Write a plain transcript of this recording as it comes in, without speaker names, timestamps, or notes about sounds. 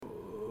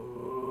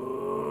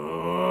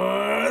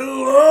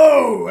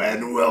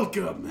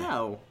Welcome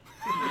No.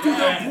 to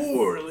the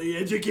Poorly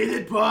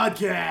Educated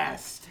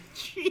Podcast.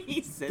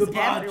 Jesus. The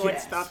Everyone podcast.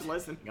 stopped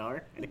listening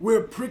already.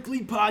 Where prickly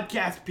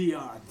podcast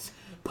peons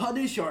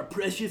punish our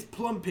precious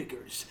plum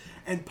pickers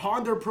and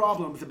ponder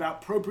problems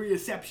about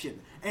proprioception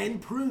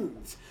and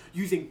prunes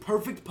using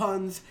perfect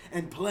puns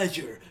and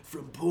pleasure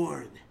from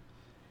porn.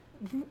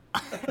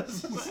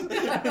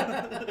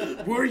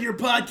 We're your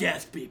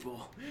podcast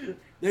people.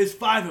 There's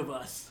 5 of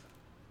us.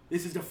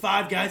 This is the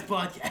Five Guys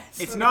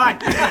Podcast. It's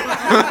not.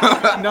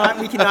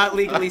 We cannot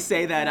legally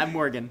say that. I'm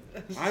Morgan.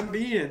 I'm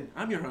Ian.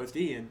 I'm your host,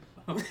 Ian.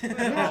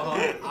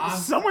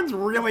 Someone's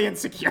really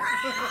insecure.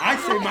 I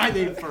say my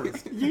name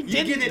first. You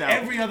get it though.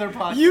 every other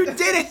podcast. You did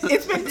it.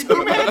 It's been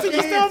 2 minutes and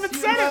you still haven't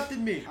said it.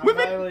 interrupted me.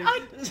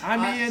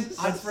 I'm Ian.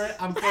 I'm Fred.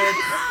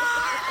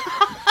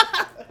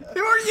 Who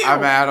are you?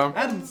 I'm Adam.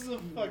 That's a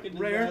fucking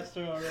rare.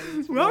 disaster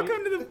already.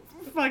 Welcome to the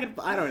fucking.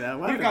 I don't know.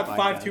 We've got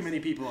 5 too many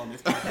people on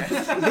this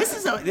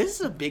podcast. This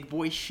is a big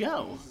boy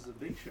show. This is a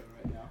big show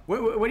right now. What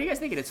are you guys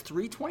thinking? It's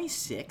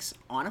 3:26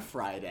 on a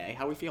Friday.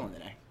 How are we feeling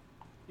today?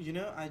 You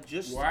know, I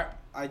just What?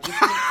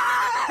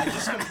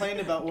 complained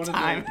about one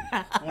Time.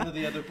 of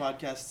the other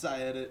podcasts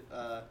I edit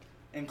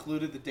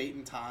included the date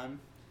and time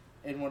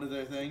in one of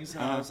their things,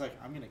 and I was like,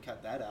 I'm gonna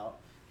cut that out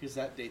because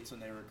that date's when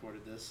they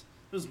recorded this.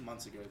 It was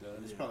months ago though.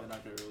 It's probably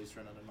not gonna release for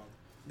another month.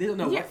 They don't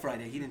know Yeah. what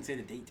Friday. He didn't say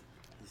the date.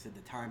 He said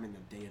the time and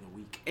the day of the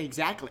week.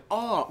 Exactly.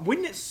 Oh,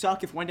 wouldn't it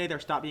suck if one day there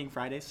stopped being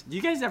Fridays? Do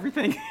you guys ever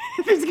think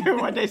there's gonna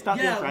one day stop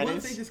being Yeah, Fridays?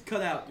 once they just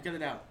cut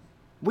it out.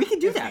 We could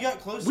do If that. we got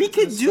closer We to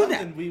could the do sun, that.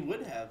 then we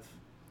would have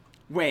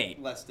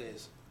Wait. less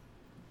days.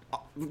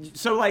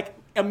 So like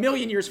a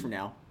million years from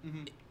now,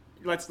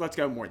 let's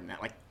go more than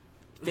that. Like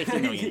 50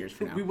 million years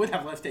from now. We would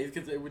have less days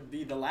because it would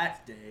be the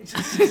last day.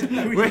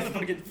 We just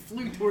fucking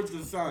flew towards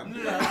the sun.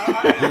 No,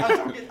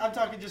 I'm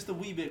talking just a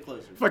wee bit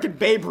closer. Fucking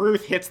Babe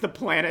Ruth hits the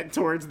planet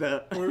towards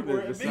the. Or the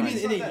maybe sun.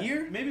 it's in not a that.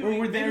 year? Maybe Or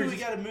we're there we just-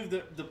 gotta move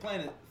the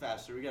planet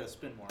faster. We gotta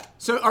spin more.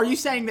 So are you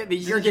saying that the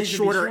year it gets needs to be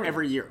shorter shorter.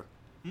 every year?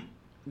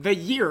 The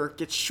year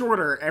gets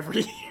shorter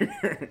every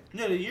year.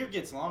 No, the year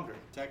gets longer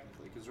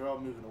technically because we're all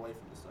moving away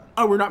from the sun.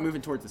 Oh, we're not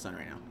moving towards the sun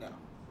right now. No,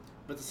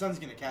 but the sun's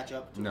gonna catch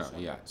up. To No, the sun.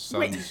 yeah,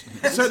 Wait,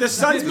 sun's so the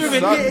sun's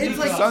moving. It's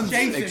like sun's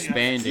chasing us.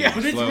 expanding Yeah,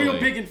 but it's slowly. real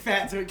big and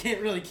fat, so it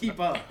can't really keep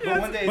up. But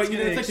one day But it's you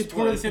know, gonna it's like the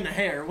explode. tortoise in the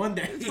hare. One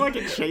day, It's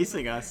fucking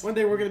chasing us. one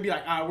day we're gonna be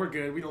like, we're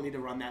good. We don't need to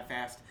run that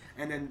fast.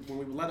 And then when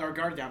we let our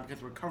guard down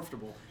because we're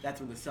comfortable, that's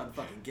when the sun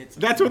fucking gets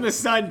us. That's when the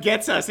sun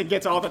gets us and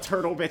gets all the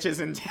turtle bitches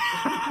in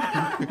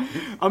town.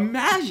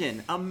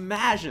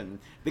 Imagine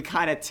the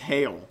kind of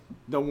tail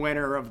the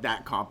winner of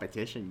that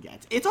competition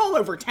gets. It's all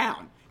over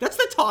town. That's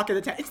the talk of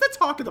the town. It's the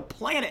talk of the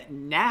planet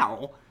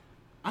now.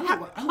 I don't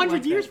 100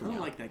 like years that. from I don't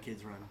now. like that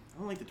kid's run. I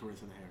don't like the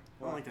tortoise in the hare.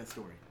 I don't like that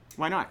story.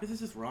 Why not? This is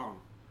just wrong.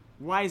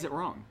 Why is it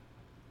wrong?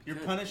 You're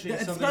punishing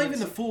It's something. not even the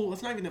that's- full.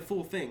 It's not even the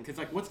full thing. Because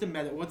like, what's the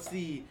What's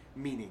the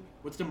meaning?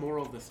 What's the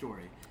moral of the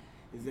story?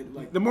 Is it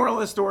like The moral of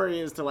the story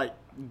is to like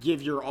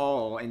give your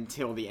all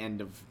until the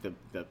end of the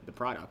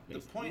product. The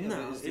basically. point No,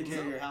 of it is to it's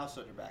carry not. your house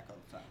on your back all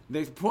the time.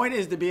 The point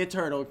is to be a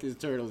turtle because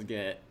turtles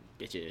get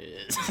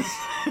bitches.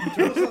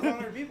 Turtles live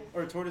longer than people,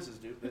 or tortoises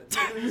do. But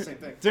they're the same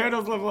thing.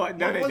 Turtles live long.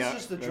 No, they One's don't.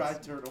 just a dry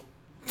turtle.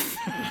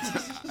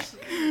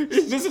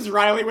 This is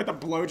Riley with a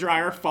blow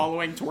dryer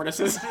following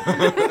tortoises.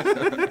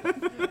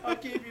 I'll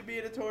keep you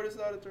being a tortoise,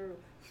 not a turtle.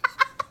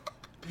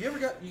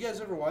 You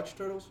guys ever watch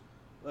turtles?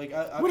 Like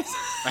What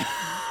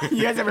is-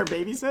 you guys ever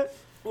babysit?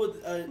 Well,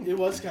 it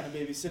was kind of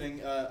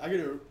babysitting.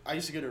 I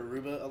used to go to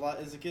Aruba a lot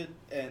as a kid,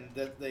 and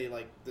that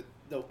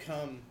they'll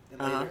come and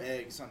lay their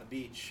eggs on the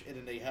beach, and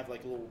then they have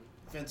like a little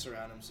fence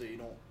around them so you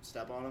don't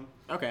step on them.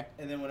 Okay.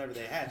 And then whenever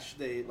they hatch,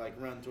 they like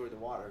run toward the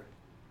water,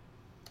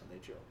 and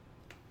they chill.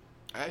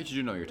 I actually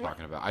do know what you're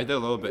talking about. I did a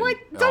little bit What?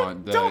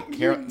 on Don't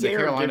you the dare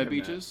Carolina give him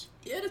that. beaches.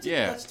 Yeah,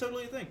 Yeah. that's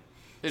totally a thing.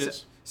 It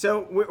is.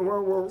 So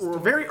we're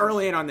very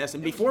early in on this,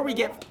 and before we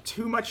get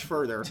too much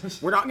further,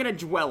 we're not going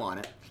to dwell on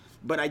it.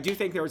 But I do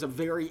think there was a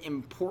very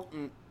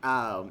important,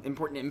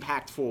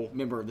 impactful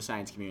member of the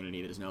science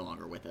community that is no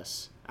longer with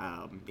us.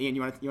 Ian,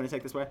 you want to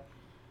take this away?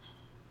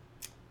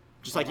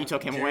 Just like you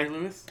took him Jerry away.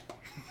 Lewis?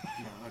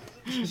 No.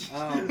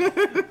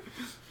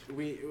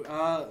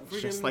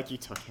 Okay. Just like you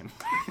took him.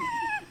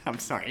 I'm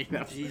sorry.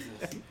 No. Jesus.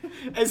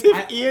 As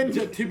if Ian.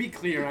 To be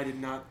clear, I did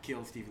not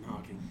kill Stephen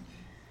Hawking.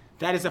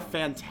 That is a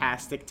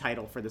fantastic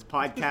title for this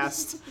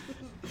podcast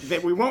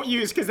that we won't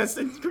use because that's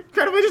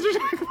incredibly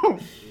disrespectful.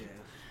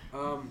 Yeah.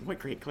 What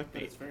great But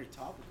clickbait. it's very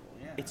topical.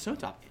 Yeah. It's so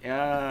tough.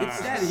 It's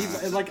sad.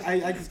 He's like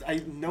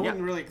no Yeah.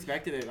 one really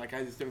expected it. Like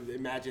I just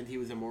imagined he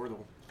was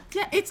immortal.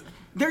 Yeah,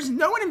 there's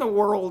no one in the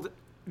world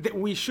that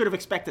we should have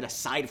expected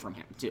aside from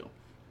him too.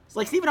 It's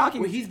like Stephen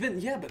Hawking. Well, he's been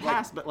but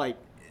passed, but like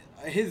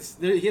he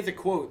has a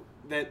quote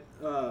that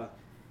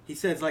he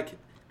says like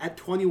at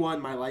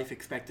 21 my life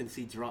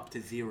expectancy dropped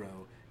to 0.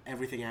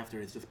 Everything after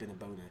has just been a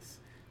bonus.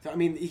 So I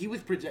mean he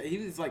was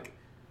like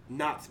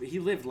not he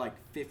lived like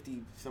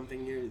 50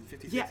 something years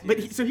 56 yeah,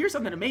 years but so here's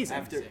something amazing.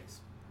 after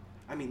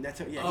I mean, that's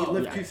he lived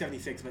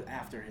 276, but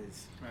after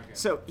his. Okay.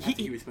 So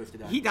he was supposed to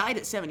die. He died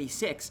at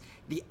 76.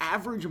 The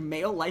average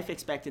male life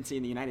expectancy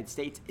in the United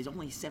States is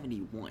only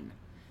 71.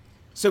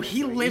 So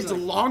he lived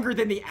longer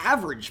than the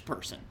average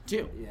person,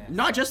 too. Yeah.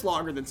 Not just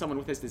longer than someone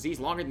with this disease,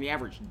 longer than the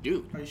average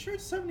dude. Are you sure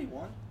it's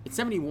 71? It's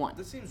 71.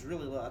 That seems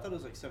really low. I thought it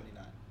was like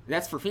 79.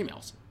 That's for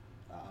females.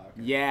 Okay.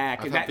 Yeah,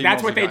 because I thought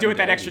that's females what they had do with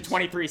gotten that to extra 80s.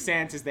 23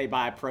 cents is they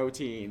buy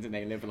proteins and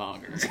they live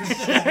longer.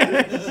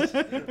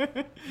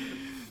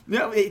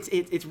 No,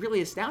 it's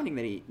really astounding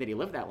that he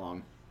lived that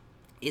long.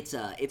 It's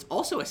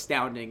also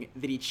astounding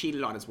that he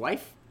cheated on his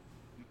wife.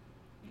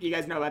 You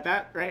guys know about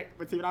that, right?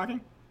 With Stephen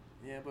Hawking?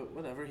 Yeah, but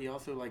whatever. He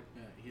also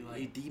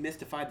he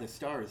demystified the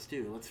stars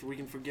too. We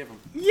can forgive him.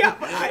 Yeah,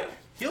 but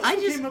He also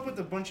came up with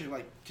a bunch of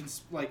not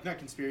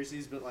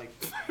conspiracies, but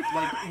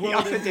He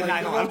also did the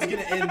 9/11. world's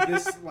gonna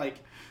end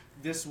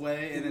this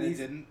way, and then it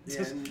didn't.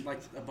 Yeah, and like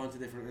a bunch of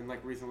different, and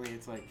like recently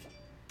it's like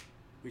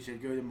we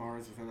should go to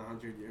Mars within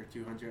 100 or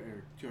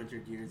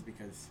 200 years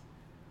because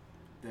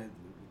the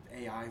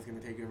AI is going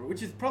to take over,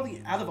 which is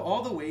probably out of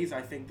all the ways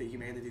I think that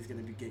humanity is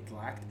going to get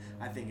glacked.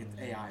 I think it's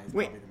AI is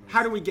wait, probably the most.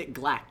 how do we get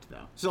glacked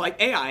though? So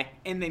like AI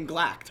and then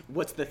glacked.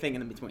 What's the thing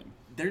in between?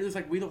 They're just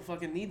like we don't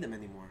fucking need them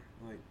anymore.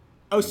 Like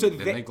Oh, so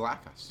Then they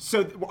glack us.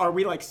 So are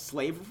we like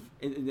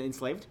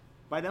enslaved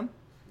by them?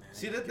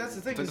 See, that's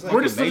the thing. It's Is like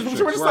We're the just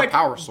Matrix. like We're a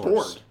power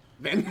source. bored.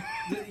 Then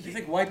you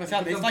think wipe us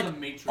out? They becomes like the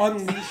Matrix.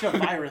 unleash a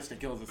virus that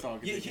kills us all.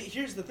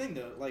 Here's the thing,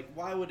 though. Like,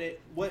 why would they?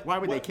 What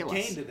kill us?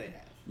 gain do they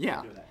have? Yeah.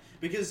 from doing that?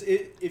 Because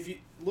if you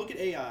look at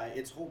AI,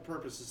 its whole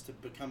purpose is to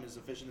become as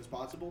efficient as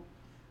possible,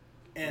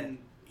 and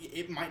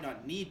it might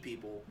not need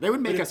people. they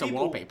would make but us if a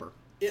wallpaper.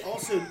 It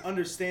also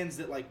understands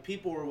that like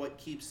people are what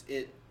keeps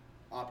it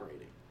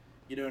operating.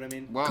 You know what I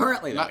mean? Well,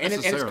 Currently, though, not in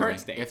its necessarily. current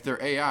state. If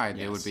they're AI,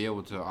 they Yes. would be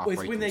able to Well, operate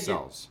it's when they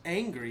themselves. get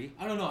angry.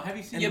 I don't know. Have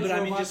you seen? Yeah, those but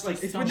I mean, robots just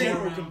like It's stumble when they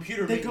general around?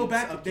 computer. They go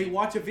maintenance back. They update.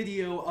 watch a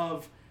video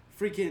of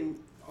freaking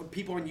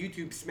people on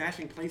YouTube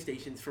smashing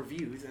PlayStations for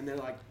views, and they're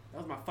like, "That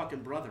was my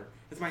fucking brother.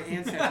 That's my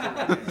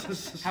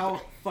ancestor."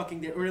 How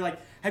fucking or like,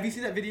 have you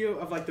seen that video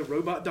of like the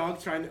robot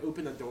dog trying to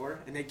open a door,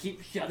 and they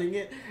keep shutting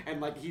it, and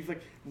like he's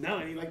like, no,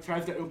 and he like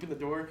tries to open the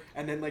door,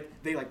 and then like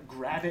they like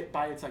grab it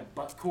by its like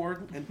butt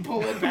cord and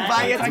pull it back.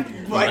 By and its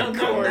it's butt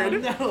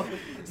cord. No.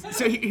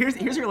 So here's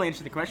a really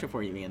interesting question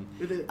for you, Ian.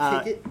 With a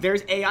ticket?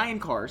 There's AI in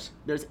cars.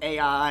 There's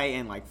AI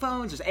in like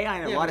phones. There's AI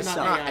in a Yeah, lot but of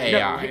not stuff.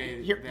 AI.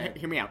 Hear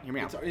me out. Hear me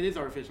out. It is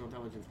artificial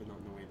intelligence, but not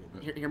in the way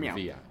that. Hear me out.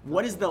 VI.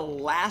 What is the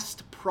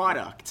last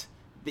product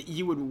that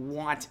you would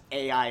want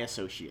AI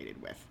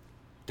associated with?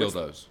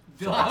 Dildos.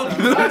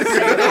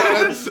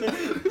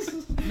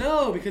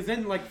 No, because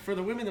then like for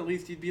the women at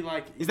least, you'd be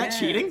like, Is that yeah,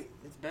 cheating?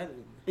 It's better.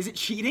 Is it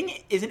cheating?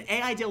 Is an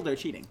AI dildo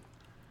cheating?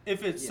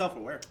 If it's Yeah.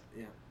 self-aware.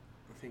 Yeah,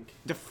 I think.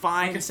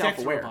 Define Like a sex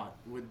self-aware. robot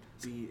would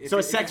be. So a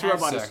if sex has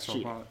robot is Sex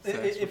cheating. robot. Does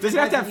it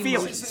have to have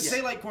feelings?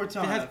 Say like It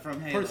Cortana has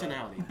from Halo.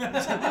 personality.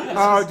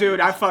 Oh, dude,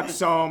 I fucked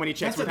so many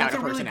chicks without that's a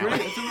a really personality.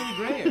 gray. It's a really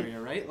gray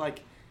area, right?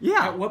 Like,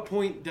 Yeah. At what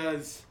point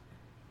does,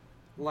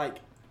 like,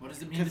 What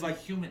does it mean to be like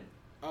human?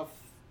 a,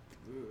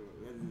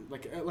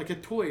 like a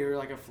toy or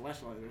like a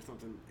flashlight or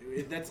something?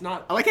 That's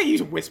not. I like how you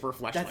use whisper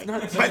flashlight.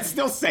 That's not- But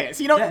still say it.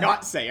 So you don't That-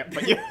 not say it,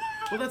 but you.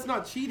 Well, that's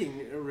not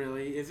cheating,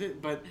 really, is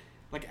it? But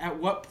like, at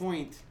what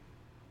point,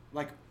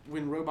 like,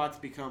 when robots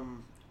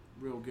become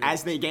real good?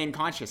 As they gain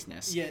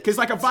consciousness. Yeah, Because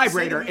like a say they're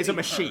vibrator is a being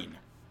machine. heard.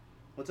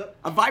 What's up?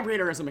 A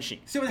vibrator is a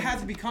machine. So it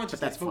has to be conscious.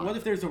 that's But fine. what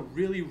if there's a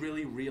really,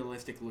 really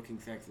realistic-looking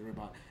sex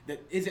robot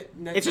that isn't?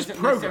 It's just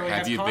doesn't necessarily programmed.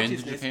 Have you been to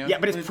consciousness, Japan? Yeah,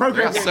 but it's but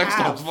programmed They to got sex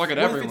have. dolls fucking What if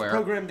everywhere. it's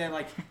programmed to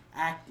like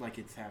act like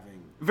it's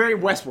having? Very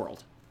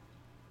Westworld.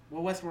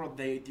 Well, Westworld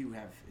they do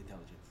have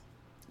intelligence.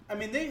 I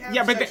mean, they have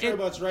Yeah, but sex the-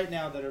 robots right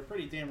now that are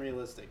pretty damn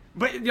realistic.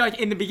 But like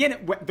in the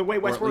beginning, the way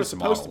at Westworld is least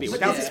supposed to be, models.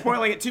 without Yeah.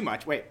 spoiling it too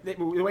much. Wait, the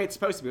way it's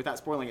supposed to be, without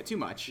spoiling it too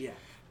much. Yeah.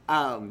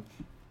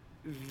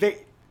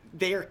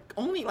 They're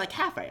only like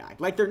half AI.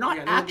 Like they're not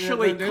Yeah,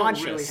 actually they don't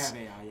conscious. really have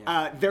AI,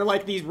 yeah. They're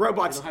like these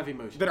robots They don't have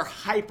emotions. that are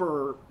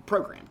hyper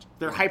programmed.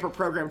 They're hyper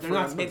programmed They're for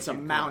not an supposed immense to be,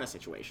 amount correct. of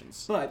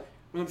situations. But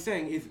what I'm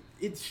saying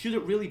is, should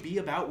it really be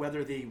about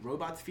whether the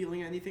robot's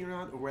feeling anything or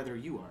not, or whether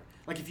you are?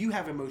 Like, if you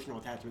have emotional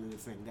attachment to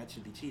this thing, that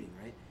should be cheating,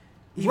 right?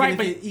 Right,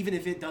 but- even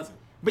if it doesn't.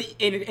 But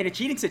in a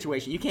cheating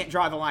situation, you can't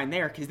draw the line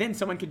there because then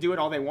someone could do it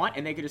all they want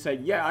and they could just say,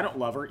 "Yeah, I don't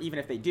love her," even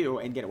if they do,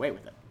 and get away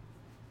with it.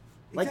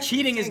 Like Exactly.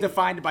 cheating is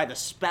defined by the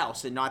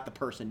spouse and not the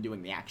person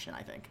doing the action.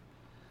 I think.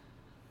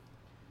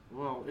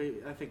 Well,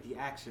 I think the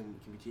action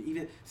can be cheating.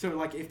 Even so,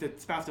 like if the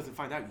spouse doesn't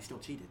find out, you still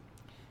cheated.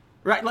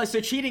 Right, like, so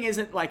cheating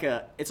isn't like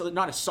it's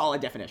not a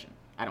solid definition.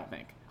 I don't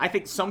think. I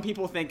think some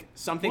people think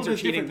some things are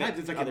there's cheating different that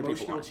methods, like other people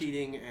emotional aren't.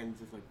 cheating and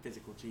just like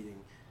physical cheating.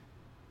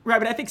 Right,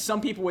 but I think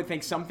some people would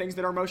think some things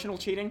that are emotional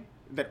cheating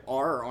that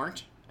are or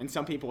aren't, and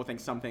some people would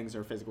think some things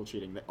are physical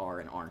cheating that are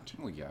and aren't.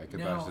 Well, yeah, I could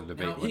back to the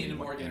debate no, with Ian the and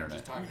Morgan are internet.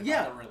 just talking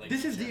Yeah, about the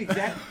this is the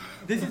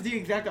relationship.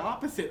 exact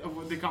opposite of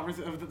what the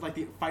conversation of like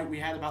the fight we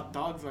had about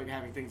dogs like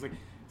having things like.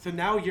 So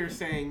now you're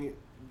saying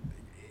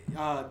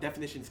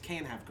definitions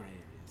can have gray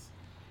areas.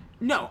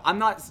 No, I'm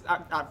not.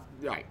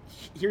 Right.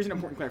 Here's an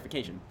important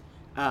clarification.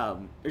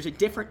 there's a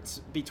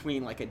difference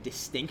between like a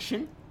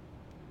distinction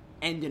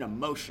and an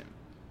emotion.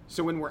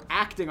 So when we're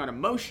acting on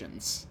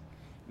emotions,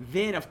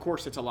 then of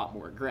course it's a lot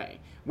more gray.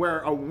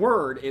 Where a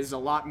word is a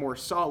lot more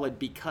solid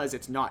because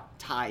it's not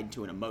tied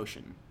to an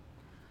emotion.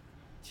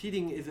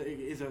 Cheating is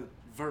a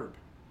verb.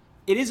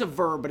 It is a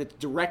verb, but it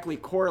directly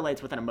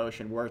correlates with an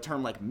emotion. Where a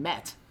term like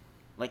met,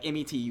 like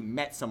MET, you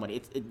met somebody.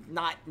 It's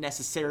not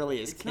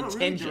necessarily as contingent. It's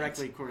not really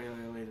directly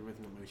correlated with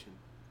an emotion.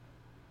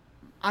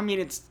 I mean,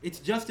 it's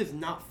just as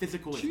not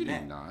physical as Cheating,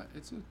 met. not.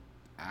 It's an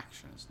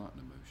action. It's not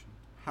an emotion.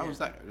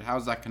 How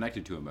is that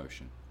connected to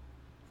emotion?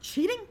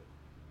 cheating.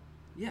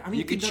 Yeah, I mean,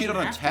 you can cheat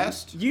on a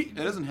test. It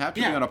doesn't have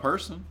to be on a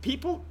person.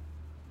 People,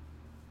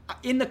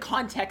 in the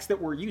context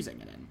that we're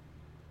using it in.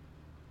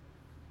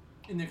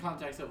 In the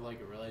context of like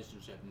a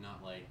relationship,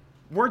 not like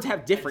words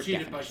have different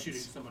cheated definitions. by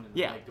shooting someone in the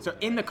yeah. leg. So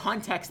in the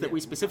context that we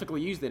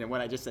specifically used it in, what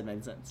I just said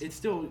made sense. It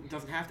still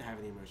doesn't have to have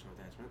any emotional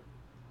attachment.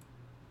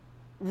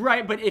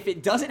 Right, but if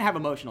it doesn't have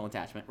emotional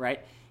attachment,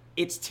 right,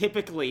 it's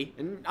typically,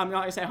 and I'm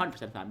not going to say 100% of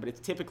the time, but it's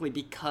typically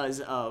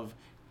because of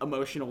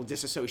emotional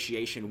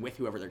disassociation with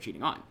whoever they're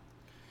cheating on.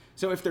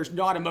 So if there's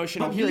not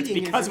emotion over here, it's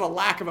because of a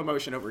lack of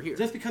emotion over here.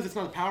 Just because it's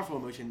not a powerful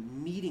emotion,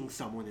 meeting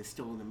someone is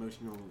still an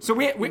emotional. So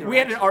we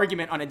had an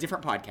argument on a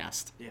different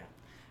podcast.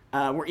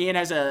 Yeah. Where Ian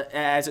has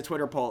a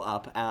Twitter poll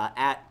up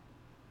at.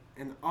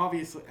 And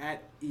obviously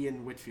at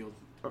Ian Whitfield.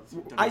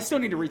 I still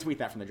need to retweet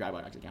that from the Dry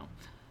Box account.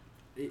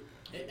 It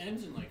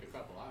ends in like a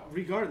couple hours.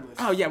 Regardless.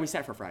 Oh yeah, we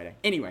set it for Friday.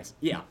 Anyways,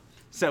 yeah.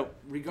 So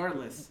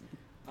regardless,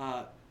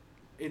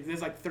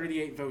 there's like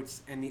 38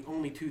 votes, and the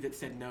only two that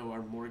said no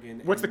are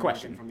Morgan. What's and the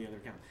question? Morgan from the other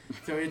account.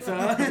 So it's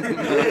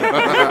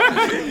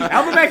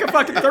I'm gonna make a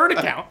fucking third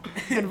account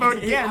and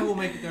vote again. I will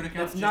make a third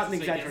account. That's not an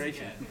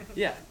exaggeration.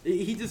 Yeah,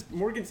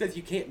 Morgan says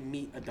you can't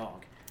meet a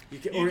dog. You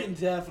can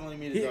definitely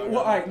meet a dog. Well,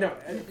 all right, no.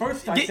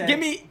 First I said. Give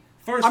me.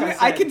 First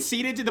I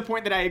conceded to the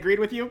point that I agreed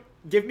with you.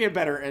 Give me a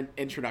better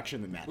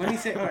introduction than that. Let me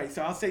say. All right,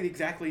 so I'll say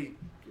exactly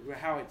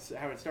how it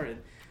started.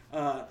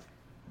 I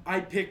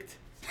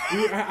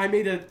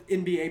made an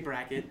NBA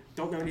bracket.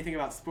 Don't know anything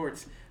about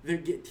sports. The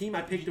team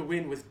I picked to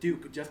win was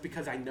Duke, just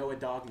because I know a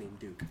dog named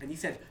Duke. And he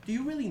said, "Do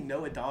you really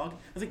know a dog?"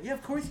 I was like, "Yeah,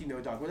 of course you know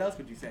a dog. What else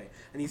would you say?"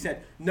 And he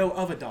said, "Know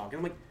of a dog." And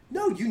I'm like,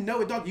 "No, you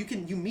know a dog.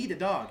 You meet a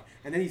dog."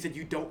 And then he said,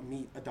 "You don't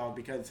meet a dog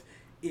because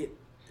it."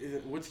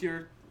 What's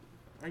your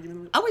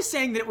argument? I was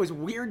saying that it was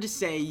weird to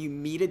say you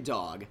meet a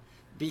dog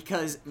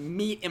because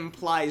meet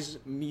implies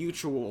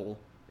mutual.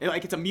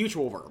 Like it's a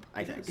mutual verb,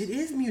 I guess. It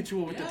is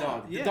mutual with the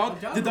dog. Yeah,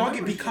 the dog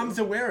it becomes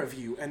aware of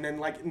you and then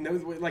like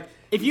knows what like.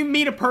 If you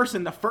meet a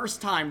person the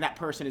first time, that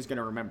person is going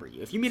to remember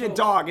you. If you meet a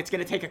dog, it's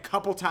going to take a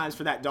couple times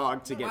for that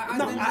dog to get.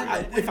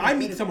 If I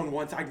meet someone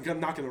once, I'm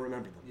not going to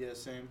remember them. Yeah,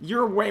 same.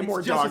 You're way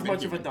more just dog as than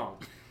much human. of a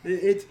dog.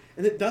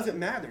 It doesn't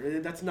matter.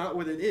 That's not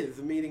what it is.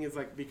 The meeting is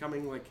like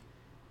becoming like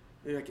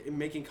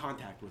making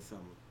contact with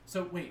someone.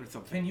 So wait,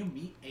 can you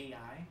meet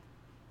AI?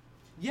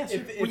 Yes,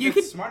 If you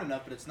it's smart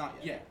enough, but it's not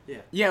yet.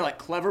 Yeah, like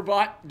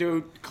Cleverbot,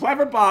 dude.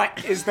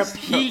 Cleverbot is the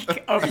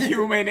peak of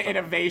human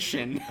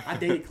innovation. I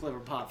dated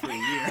Cleverbot for a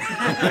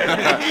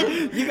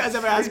year. You guys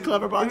ever asked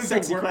Cleverbot It was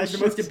sexy the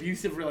questions? most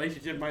abusive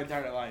relationship of my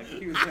entire life.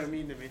 He was so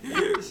mean to me.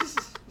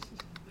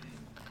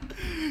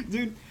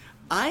 Dude,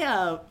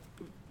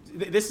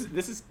 this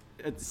is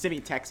a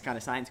semi-text kind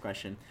of science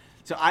question.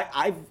 So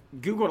I've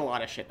Googled a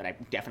lot of shit that I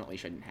definitely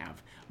shouldn't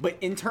have. But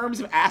in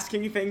terms of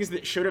asking things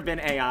that should have been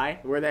AI,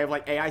 where they have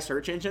like AI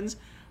search engines,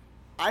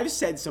 I've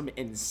said some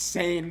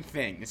insane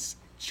things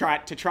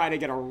to try to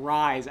get a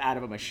rise out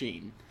of a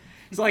machine.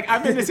 So like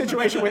I've been in a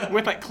situation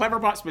with like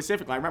Cleverbot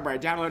specifically. I remember I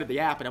downloaded the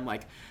app and I'm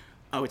like,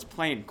 oh, it's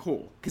playing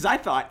cool. Because I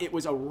thought it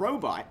was a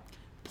robot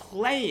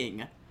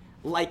playing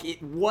like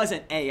it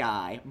wasn't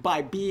AI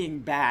by being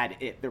bad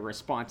at the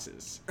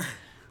responses.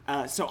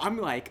 So I'm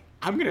like,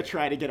 I'm going to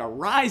try to get a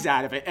rise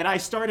out of it. And I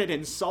started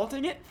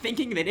insulting it,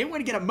 thinking that it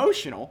would get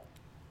emotional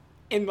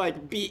and,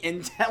 like, be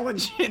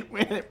intelligent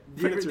with it.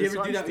 Do you ever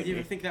do that? Do you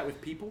ever think that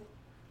with people?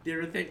 Do you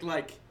ever think,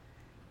 like,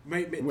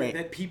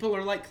 that people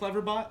are like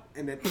Cleverbot?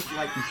 And that,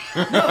 like...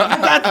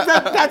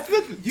 that's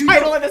the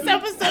title of this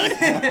episode.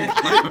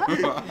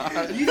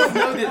 You don't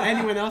know that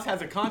anyone else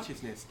has a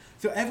consciousness.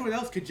 So everyone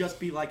else could just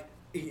be, like,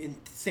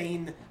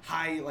 insane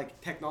high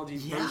like technology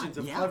versions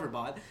of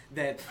Cleverbot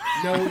that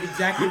know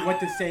exactly what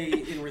to say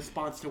in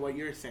response to what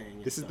you're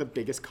saying. This is the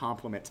biggest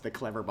compliment to the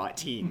Cleverbot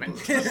team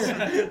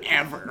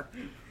ever.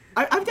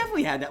 I've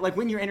definitely had that. Like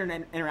when you're in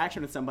an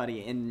interaction with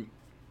somebody and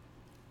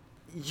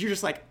you're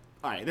just like,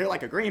 all right, they're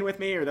like agreeing with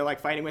me or they're like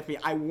fighting with me.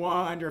 I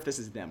wonder if this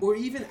is them. Or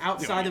even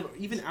outside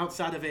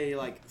of a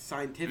like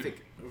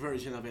scientific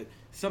version of it,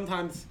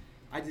 sometimes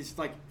I just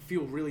like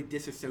feel really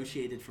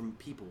disassociated from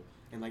people.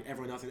 And like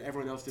everyone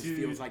else just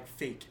feels like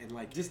fake and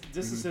like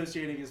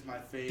Disassociating is my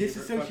favorite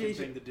fucking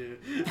thing to do.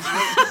 It's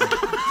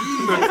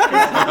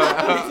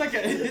like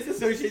a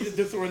disassociation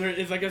disorder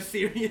is like a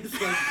serious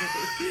like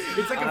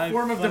it's like a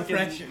form of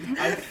depression.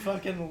 I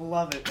fucking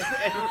love it.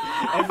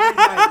 Every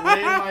night, lay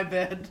in my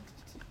bed.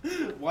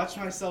 Watch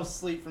myself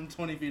sleep from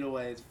 20 feet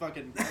away. It's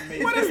fucking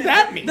amazing. What does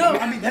that mean? No,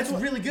 I mean that's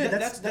really good.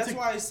 That's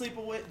why I sleep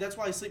away. That's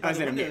why I sleep by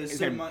the window.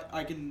 So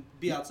I can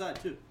be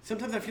outside too.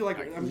 Sometimes I feel like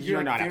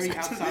You're not very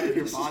outside of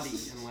your body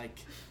and like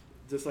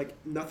just like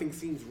nothing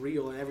seems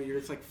real and you're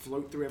just like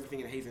float through everything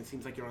in a haze and it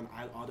seems like you're on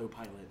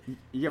autopilot.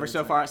 You ever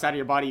so far outside of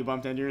your body you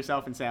bumped into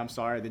yourself and say I'm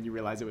sorry, then you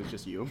realize it was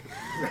just you.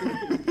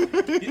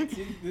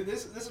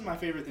 This is my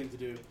favorite thing to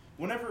do.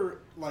 Whenever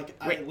I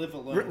live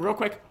alone. Real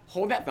quick,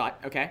 hold that thought,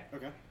 okay?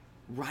 Okay.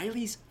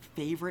 Riley's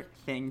favorite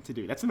thing to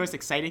do. That's the most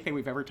exciting thing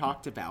we've ever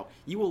talked about.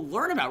 You will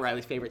learn about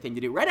Riley's favorite thing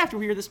to do right after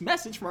we hear this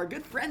message from our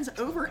good friends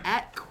over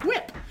at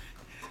Quip.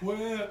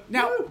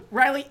 Now,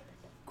 Riley,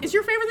 is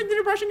your favorite thing to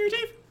do brushing your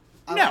teeth?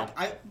 No.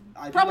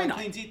 I Probably do not.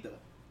 clean teeth though.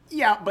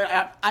 Yeah,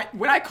 but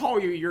when I call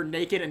you, you're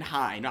naked and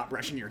high, not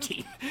brushing your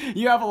teeth.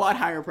 You have a lot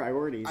higher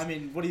priorities. I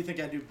mean, what do you think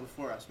I do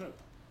before I smoke?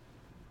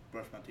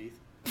 Brush my teeth.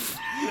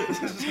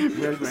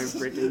 Where's my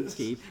freaking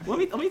teeth? Let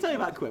me tell you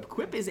about Quip.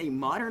 Quip is a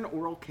modern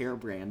oral care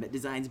brand that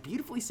designs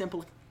beautifully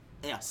simple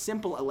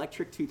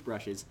electric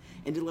toothbrushes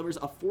and delivers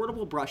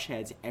affordable brush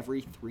heads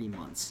every 3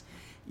 months.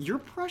 Your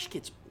brush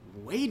gets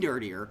way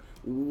dirtier,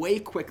 way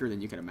quicker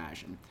than you can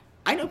imagine.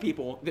 I know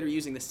people that are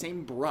using the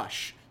same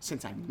brush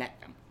since I met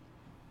them.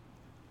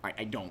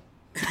 I don't.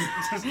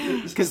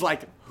 Because,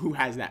 who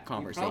has that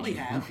conversation? Probably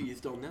have, you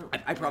just don't know.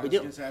 I probably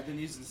do. I've been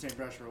using the same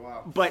brush for a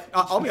while. But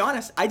I'll be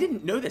honest, I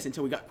didn't know this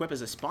until we got Quip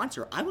as a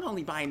sponsor. I would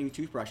only buy a new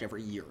toothbrush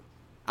every year.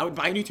 I would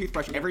buy a new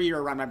toothbrush every year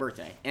around my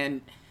birthday.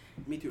 And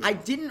Me too. I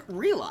didn't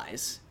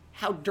realize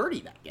how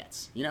dirty that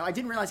gets. I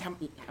didn't realize how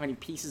many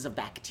pieces of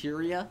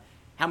bacteria,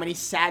 how many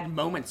sad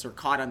moments are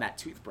caught on that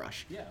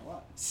toothbrush. Yeah, a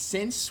lot.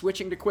 Since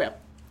switching to Quip,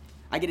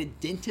 I get a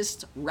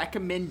dentist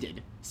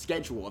recommended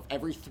schedule of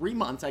every 3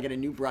 months I get a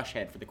new brush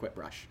head for the Quip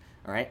brush.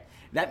 All right?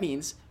 That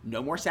means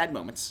no more sad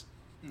moments,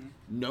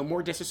 no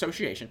more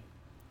disassociation,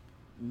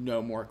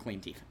 no more clean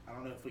teeth. I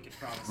don't know if we can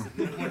promise that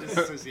no more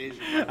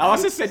disassociation. I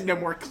also said no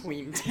more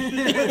clean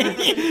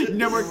teeth.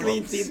 No more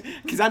clean teeth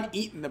because I'm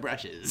eating the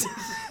brushes.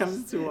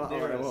 I'm too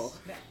horrible.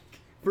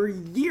 For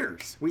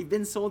years, we've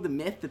been sold the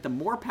myth that the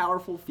more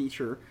powerful,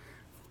 featureful,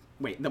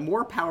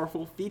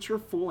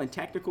 and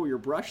technical your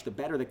brush, the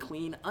better the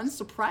clean.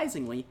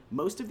 Unsurprisingly,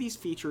 most of these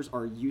features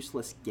are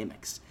useless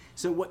gimmicks.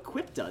 So what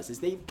Quip does is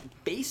they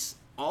base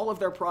all of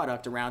their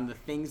product around the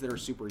things that are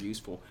super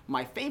useful.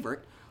 My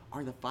favorite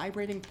are the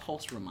vibrating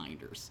pulse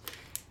reminders.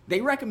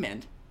 They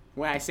recommend,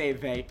 when I say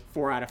they,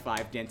 4 out of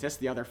 5 dentists,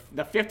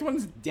 the fifth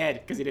one's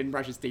dead because he didn't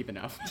brush his teeth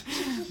enough.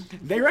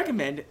 They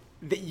recommend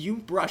that you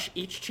brush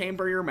each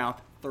chamber of your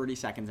mouth 30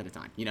 seconds at a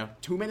time.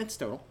 2 minutes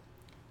total.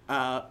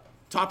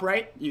 Top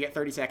right, you get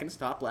 30 seconds.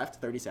 Top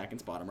left, 30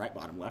 seconds. Bottom right,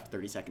 bottom left,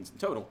 30 seconds in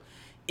total.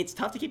 It's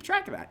tough to keep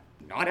track of that.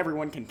 Not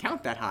everyone can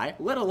count that high,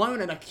 let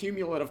alone in a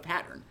cumulative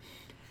pattern.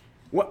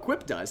 What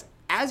Quip does,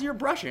 as you're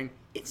brushing,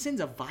 it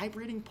sends a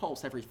vibrating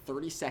pulse every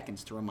 30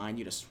 seconds to remind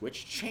you to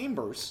switch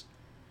chambers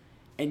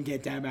and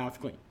get that mouth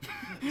clean.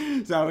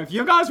 So if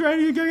you guys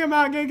ready to get your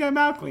mouth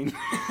clean. Do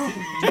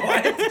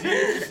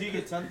you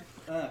get tongue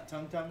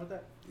time with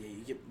that? Yeah,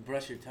 you get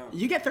brush your tongue.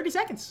 You get 30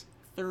 seconds.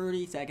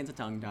 30 seconds of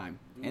tongue time.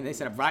 And they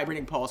said a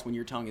vibrating pulse when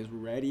your tongue is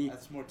ready.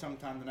 That's more tongue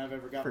time than I've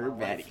ever got For in my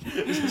Betty.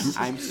 life.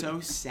 I'm so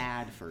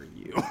sad for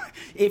you.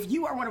 If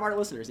you are one of our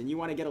listeners and you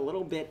want to get a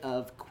little bit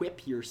of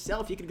Quip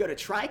yourself, you can go to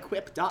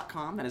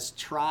tryquip.com. That is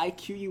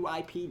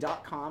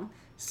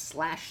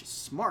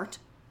tryquip.com/smart.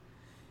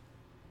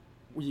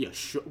 Yeah,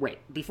 sure. Wait,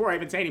 before I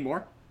even say any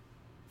more,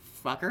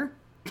 fucker.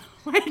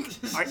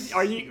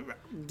 Are you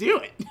do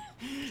it?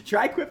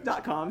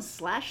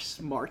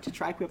 Tryquip.com/smart.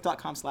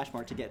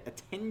 Tryquip.com/smart to get a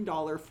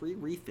 $10 free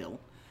refill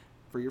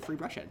for your free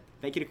brush head.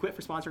 Thank you to Quip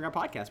for sponsoring our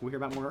podcast. We'll hear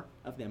about more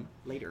of them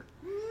later.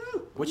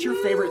 What's your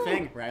favorite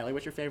thing, Riley?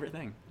 What's your favorite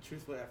thing?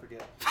 Truthfully, I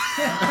forget.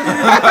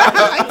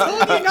 I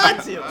told you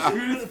not to.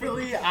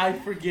 Truthfully, I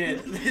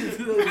forget. This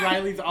is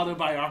Riley's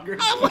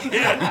autobiography.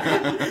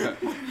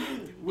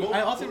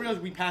 I also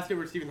realized we passed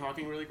over Stephen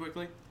Hawking really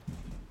quickly.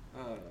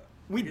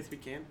 I guess we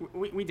can.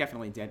 We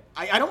definitely did.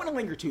 I don't want to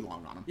linger too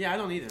long on him. Yeah, I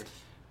don't either.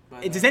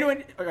 But, Does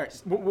anyone... All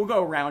right, we'll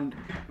go around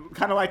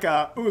kind of like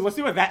let's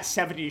do a That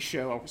 70s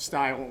Show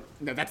style.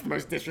 No, that's the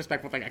most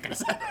disrespectful thing I could have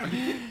said.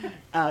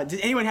 Does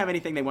anyone have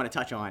anything they want to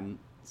touch on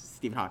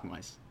Stephen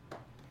Hawking-wise?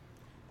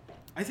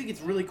 I think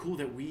it's really cool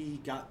that we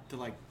got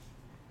to,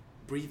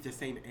 breathe the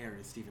same air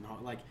as Stephen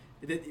Hawking.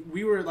 That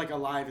we were,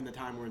 alive in the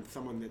time where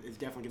someone that is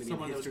definitely going to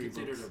be in history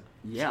books.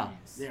 Yeah.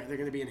 Yeah, they're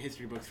going to be in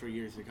history books for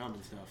years to come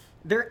and stuff.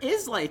 There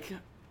is,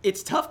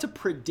 it's tough to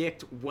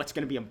predict what's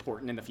going to be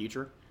important in the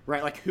future,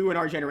 right? Who in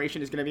our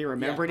generation is going to be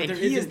remembered, and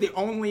he is the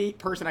only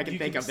person I can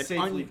think of that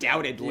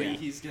undoubtedly...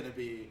 he's going to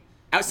be...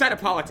 Outside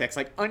of politics,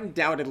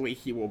 undoubtedly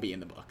he will be in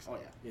the books. Oh,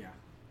 yeah. Yeah.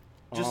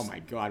 Oh, my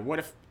God. What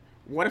if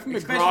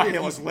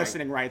McGraw-Hill is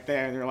listening right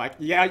there, and they're like,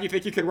 yeah, you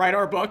think you could write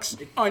our books?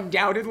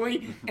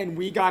 Undoubtedly, and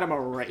we got him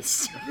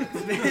erased.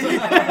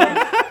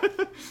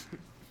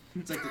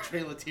 It's like the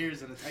Trail of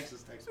Tears in a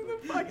Texas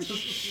textbook.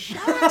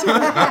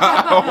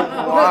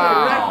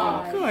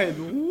 Wow. Good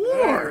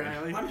Lord.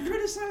 I'm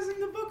criticizing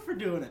the book for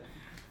doing it.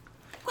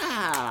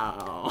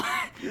 Wow.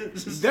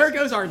 There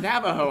goes our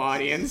Navajo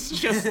audience,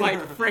 just like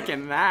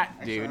frickin' that,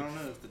 Actually, dude. I don't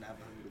know if the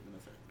Navajo would have been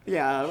affected.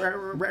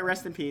 Yeah,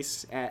 rest in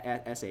peace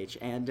at SH.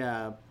 And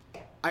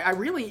I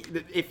really,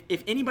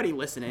 if anybody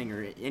listening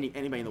or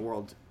anybody in the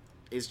world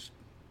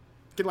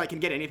can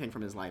get anything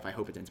from his life, I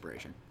hope it's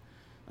inspiration.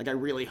 Like, I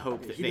really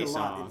hope that He they did a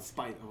lot saw. in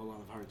spite of a lot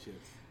of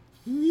hardships.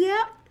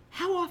 Yeah.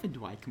 How often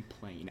do I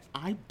complain?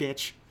 I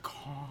bitch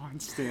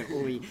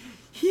constantly.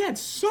 He had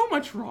so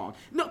much wrong.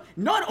 No,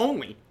 not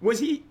only was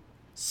he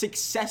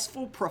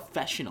successful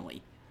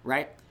professionally,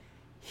 right?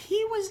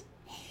 He was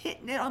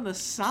hitting it on the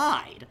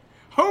side.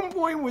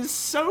 Homeboy was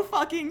so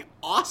fucking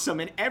awesome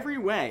in every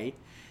way.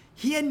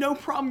 He had no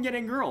problem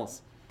getting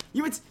girls.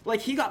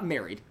 He got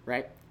married,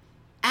 right?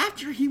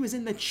 After he was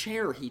in the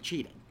chair, he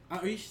cheated.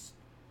 Is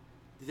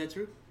that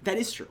true? That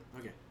is true.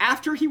 Okay.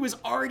 After he was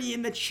already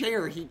in the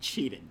chair, he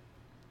cheated.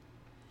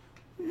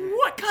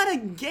 What kind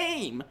of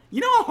game?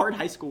 You know how hard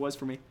high school was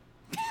for me?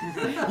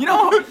 You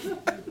know,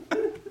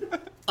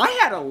 I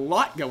had a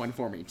lot going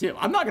for me, too.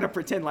 I'm not going to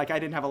pretend like I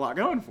didn't have a lot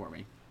going for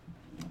me.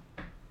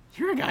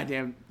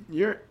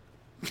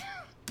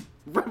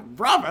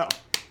 Bravo.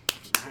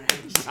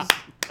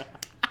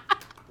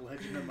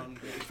 Legend among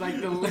men.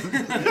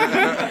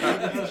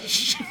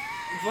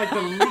 It's like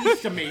the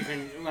least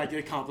amazing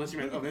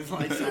accomplishment of his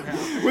life somehow.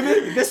 Well,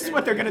 this is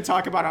what they're going to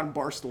talk about on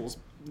Barstools,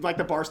 like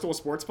the Barstool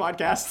Sports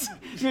podcast.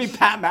 It's going to be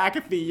Pat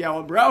McAfee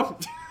yelling, bro.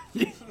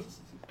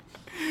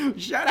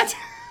 Shout out.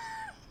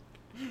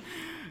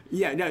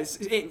 Yeah, no,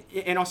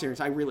 in all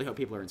seriousness, I really hope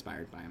people are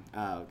inspired by him.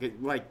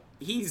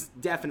 He's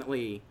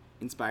definitely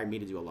inspired me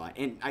to do a lot.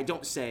 And I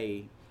don't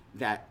say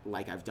that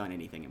like I've done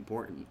anything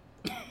important.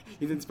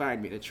 He's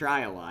inspired me to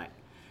try a lot.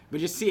 But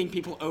just seeing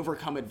people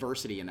overcome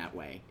adversity in that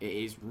way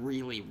is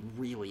really,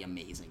 really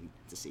amazing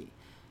to see.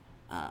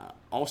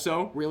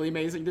 Also, really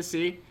amazing to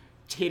see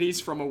titties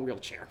from a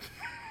wheelchair.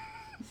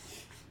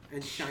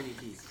 And shiny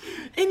teeth.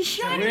 And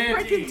shiny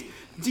Randy. freaking...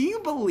 Do you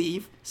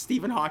believe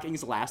Stephen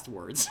Hawking's last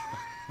words?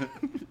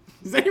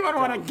 Does anyone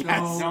want to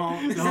guess No.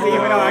 Stephen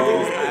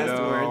Hawking's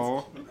last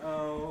words?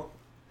 Oh.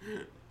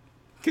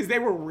 Because they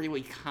were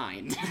really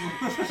kind.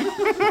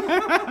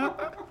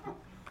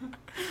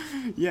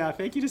 Yeah,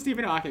 thank you to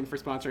Stephen Hawking for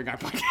sponsoring our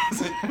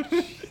podcast.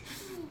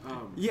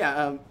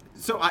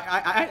 So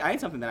I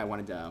had something that I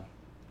wanted to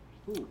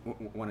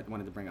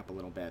wanted to bring up a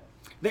little bit.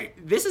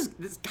 This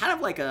is kind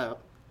of like a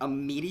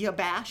media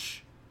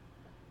bash,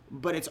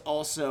 but it's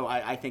also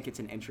I think it's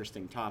an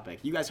interesting topic.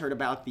 You guys heard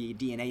about the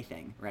DNA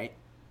thing, right?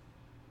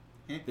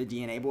 The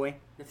DNA boy.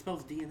 That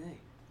spells DNA.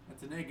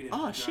 That's a negative.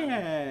 Oh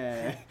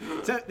shit!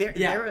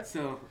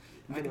 So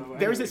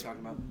there was this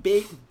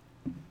big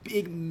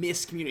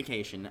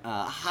miscommunication,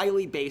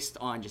 highly based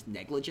on just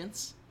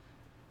negligence,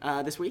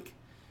 this week.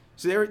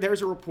 So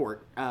there's a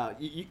report.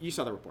 You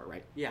saw the report,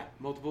 right? Yeah,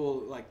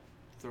 multiple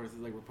sources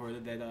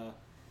reported that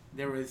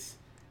there was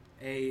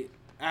a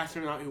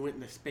astronaut who went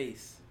into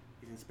space.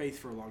 He's in space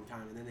for a long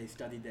time, and then they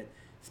studied that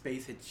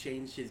space had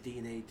changed his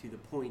DNA to the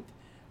point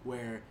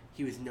where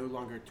he was no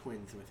longer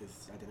twins with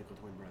his identical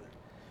twin brother.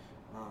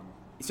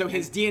 So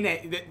his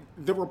DNA,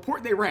 the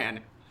report they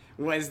ran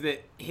was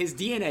that his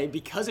DNA,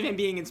 because of him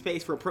being in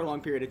space for a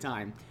prolonged period of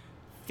time,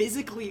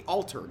 physically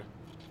altered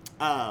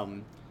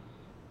and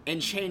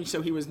changed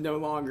so he was no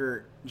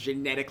longer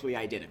genetically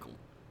identical.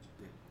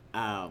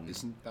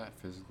 Isn't that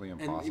physically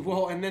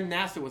impossible? And then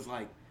NASA was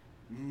like,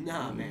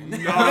 nah, man.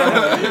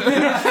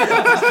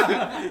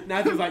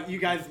 NASA was like, you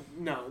guys,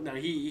 no.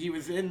 He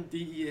was in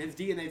his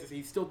DNA.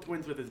 He's still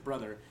twins with his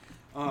brother.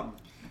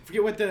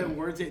 Forget what the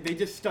words. They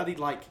just studied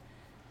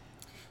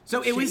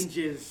So it was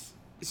changes.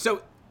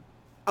 so.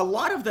 A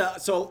lot of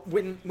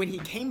when he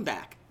came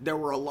back, there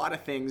were a lot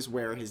of things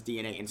where his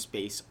DNA in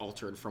space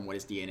altered from what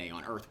his DNA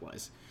on Earth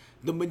was.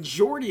 The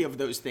majority of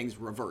those things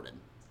reverted,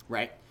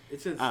 right?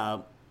 It says.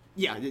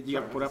 Yeah, you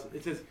have to put up.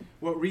 It says,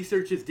 what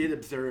researchers did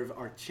observe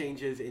are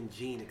changes in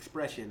gene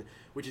expression,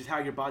 which is how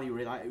your body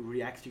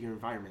reacts to your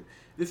environment.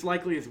 This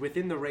likely is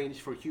within the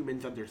range for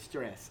humans under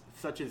stress,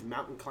 such as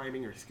mountain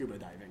climbing or scuba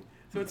diving.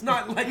 So it's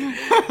not like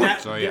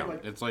that. So yeah,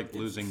 it's like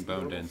losing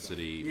bone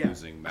density,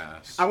 losing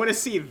mass. I want to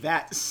see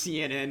that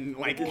CNN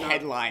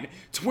headline.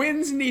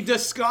 Twins need to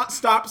stop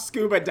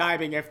scuba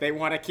diving if they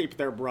want to keep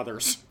their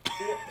brothers.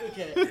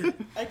 Okay,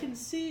 I can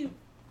see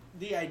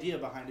the idea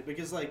behind it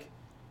because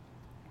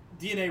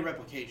DNA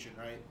replication,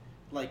 right?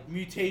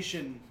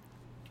 Mutation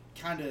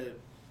kind of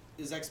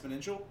is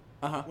exponential.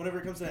 Whenever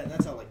it comes to that, and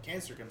that's how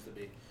cancer comes to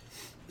be.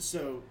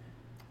 So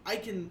I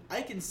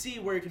can see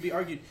where it can be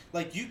argued.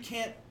 You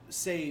can't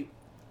say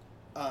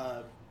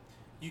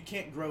you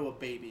can't grow a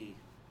baby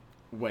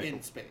in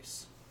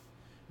space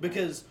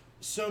because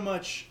so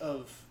much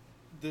of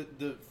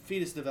the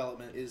fetus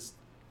development is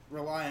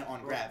reliant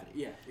on gravity.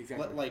 Yeah,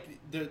 exactly.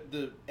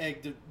 The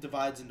egg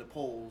divides into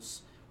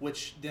poles,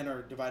 which then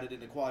are divided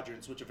into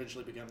quadrants, which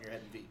eventually become your head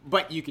and feet.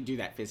 But you can do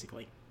that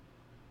physically.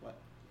 What?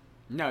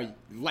 No,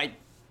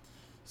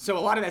 So a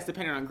lot of that's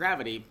dependent on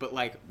gravity, but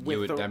like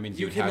with That means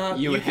you you cannot-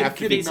 would you have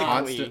to be basically-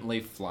 constantly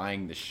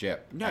flying the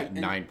ship No, at and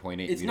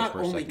 9.8 it's meters not per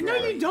only second. no,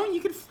 gravity. you don't.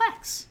 You can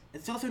flex.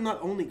 It's also not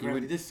only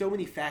gravity. would- There's so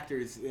many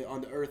factors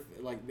on the Earth,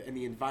 like in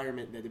the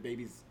environment that the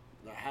babies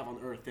have on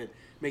Earth that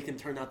make them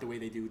turn out the way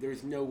they do.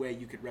 There's no way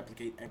you could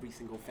replicate every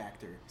single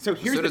factor. So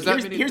here's So the, does that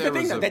here's, mean if here's the there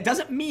thing, was though. a- That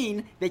doesn't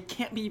mean they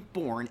can't be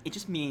born. It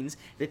just means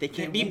that they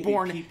can't be won't be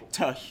born people.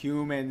 to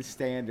human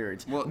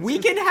standards. Well, We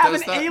can have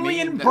does an that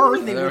alien mean that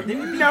birth, they're-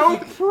 no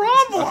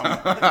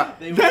problem.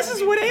 They This wouldn't is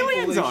be what people,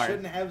 aliens they are.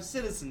 shouldn't have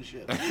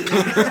citizenship.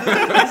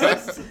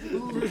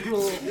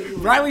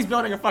 Riley's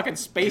building a fucking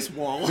space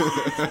wall. That's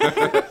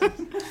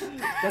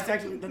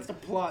the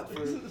plot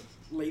for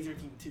Laser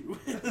King 2.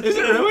 Is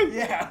it really?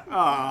 Yeah.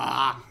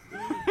 Ah.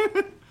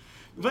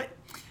 But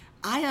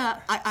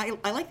I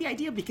like the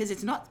idea because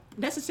it's not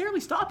necessarily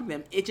stopping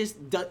them. It just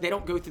they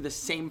don't go through the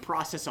same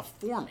process of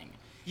forming.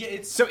 Yeah,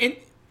 it's So in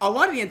a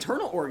lot of the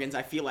internal organs,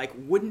 I feel like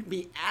wouldn't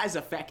be as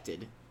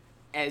affected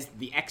as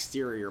the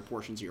exterior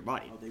portions of your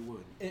body. Oh, they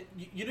would.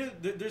 you know,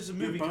 there's a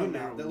movie bone coming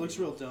marrow out that would looks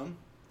be- real dumb.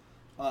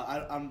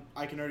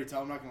 I can already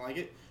tell I'm not gonna like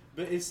it,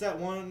 but it's that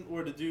one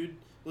where the dude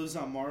lives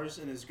on Mars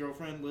and his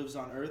girlfriend lives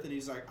on Earth, and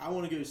he's like, I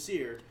want to go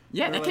see her.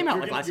 Yeah, And that they're came out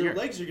 "You're like gonna- last your year."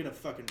 legs are gonna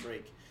fucking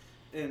break,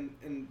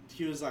 and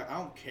he was like, I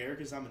don't care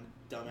because I'm a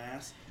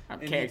dumbass.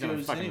 And Okay, he it's gonna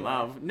goes fucking anyway.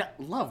 love. No,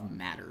 love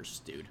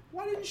matters, dude.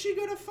 Why didn't she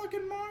go to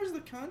fucking Mars,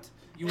 the cunt?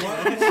 You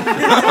want?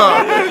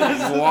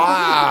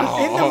 Wow.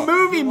 In the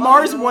movie,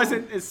 Mars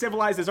wasn't as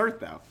civilized as Earth,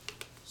 though.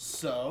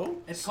 So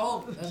It's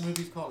called. That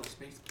movie's called A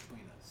Space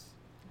Between Us,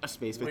 A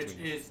space which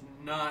between. is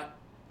not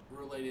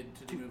related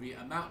to the movie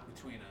A Mountain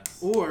Between Us.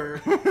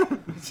 Or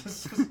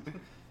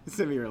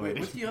Semi-related.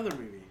 what's the other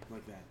movie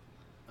like that?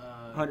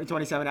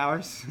 127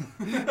 hours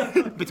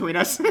between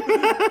us.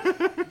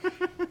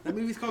 That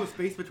movie's called A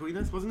Space Between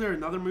Us. Wasn't there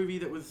another movie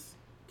that was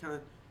kind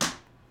of?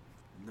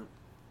 No,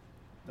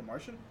 The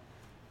Martian.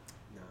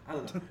 no, I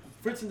don't know.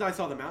 Fritz and I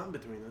saw The Mountain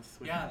Between Us.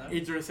 With Yeah, that was-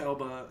 Idris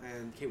Elba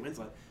and Kate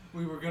Winslet.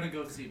 We were gonna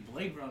go see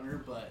Blade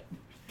Runner, but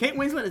Kate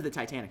Winslet is the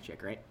Titanic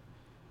chick, right?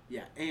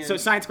 Yeah, and So,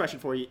 science question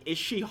for you: is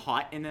she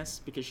hot in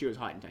this? Because she was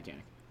hot in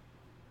Titanic.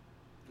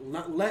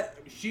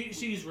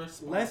 she's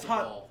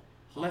responsible.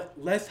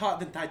 less hot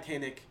than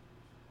Titanic.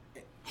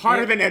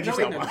 Hotter And- than Idris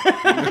no, wait, Elba.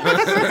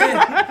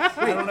 I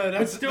don't know.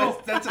 That's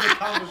still- that's an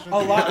accomplishment. A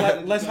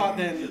lot less hot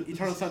than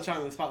Eternal Sunshine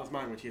of the Spotless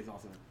Mind, which he is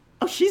also in.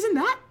 Oh, she's in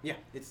that? Yeah,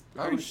 it's.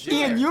 Oh, shit.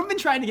 Ian, you've been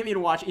trying to get me to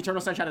watch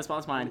Eternal Sunshine of the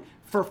Spotless Mind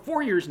for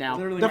 4 years now.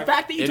 Literally The my-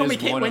 fact that you It told me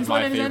is Kate one of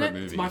my Winslet is in favorite it,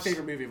 movies. It's my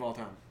favorite movie of all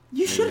time.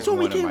 you should have is told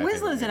me one of Kate my Winslet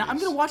favorite is in it. I'm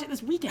movies. gonna watch it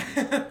this weekend.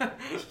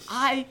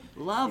 I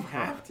love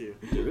her, Have to.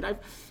 dude.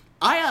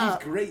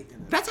 She's great in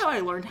it. That's how I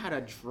learned how to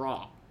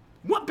draw.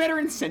 What better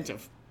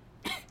incentive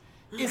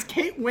is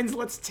Kate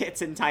Winslet's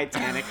tits in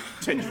Titanic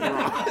to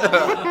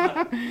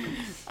draw?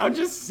 I'm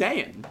just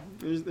saying.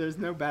 There's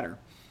no better.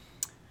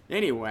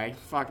 Anyway,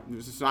 fuck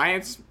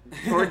science.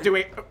 Or do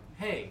we?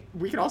 Hey,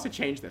 We could also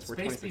change this. We're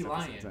Space 26 be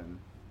episodes lying. in.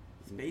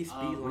 Space be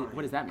Um, lying.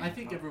 What does that mean? I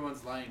think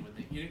everyone's lying with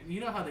it.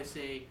 You know how they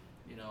say,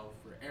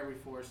 for every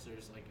force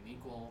there's like an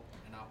equal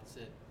and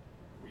opposite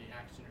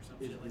reaction or some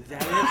Is shit like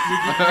that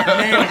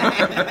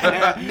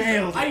it?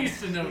 Nailed it. I used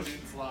to know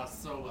Newton's law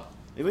so well.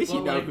 At least you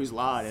But, know like, whose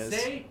law it is.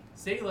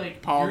 Say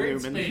like Paul you're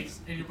Newman. in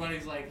space and your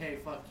buddy's like, hey,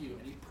 fuck you,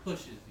 and he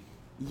pushes you.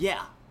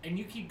 Yeah. And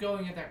you keep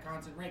going at that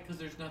constant rate because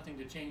there's nothing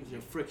to change There's no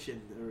you.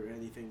 friction or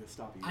anything to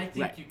stop you. I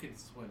think Right. you can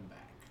swim back.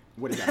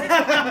 What does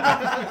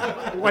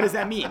that mean? What does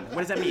that mean? What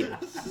does that mean?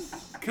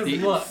 Because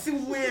look,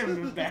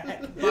 Swim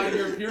back. by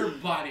your pure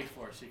body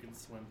force, you can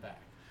swim back.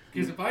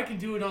 Because if I can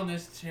do it on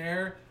this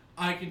chair,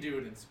 I can do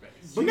it in space.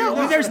 But No,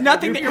 you're there's not-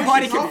 nothing you're that your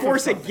body pushing can off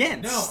force of something.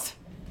 against.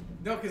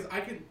 No, because I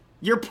can.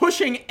 You're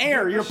pushing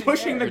air. You're pushing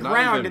pushing air. the You're not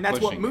ground, even and that's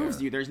what pushing moves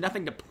air. you. There's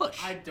nothing to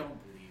push. I don't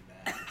believe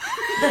that.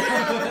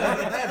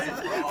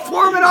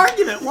 Form an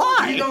argument.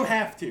 Why? You don't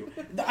have to.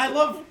 I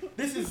love.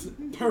 This is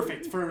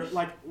perfect for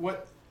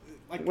what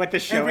What the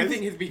show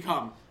everything is? has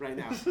become right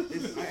now.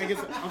 I guess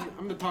I'm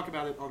going to talk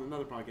about it on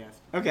another podcast.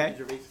 Okay. The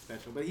Gervais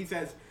special, but he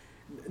says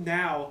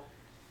now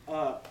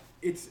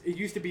it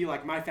used to be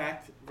like my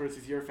fact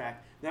versus your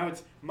fact. Now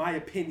it's my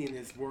opinion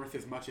is worth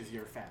as much as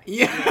your fact.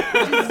 Yeah.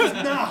 It's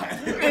not.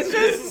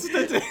 It's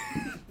just.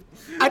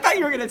 I thought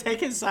you were gonna take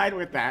his side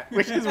with that,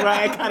 which is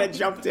why I kind of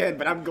jumped in.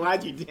 But I'm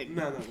glad you didn't.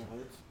 No.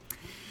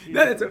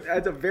 No,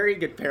 that's a very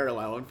good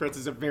parallel, and Fritz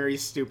is a very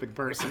stupid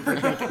person for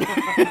thinking.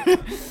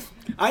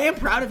 I am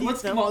proud of you.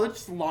 Let's though.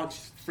 let's launch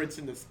Fritz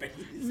into space.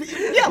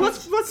 Yeah, let's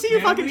see you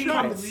Can fucking we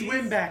try. please-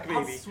 Swim back,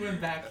 I'll baby. swim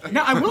back.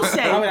 Now I will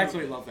say, I would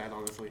actually love that,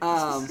 honestly.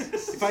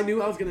 if If I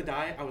knew I was gonna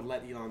die, I would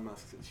let Elon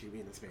Musk shoot me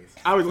into space.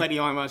 I would let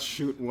Elon Musk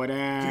shoot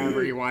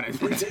whatever he wanted.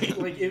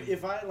 Like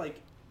if I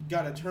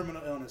got a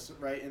terminal illness,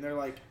 right, and they're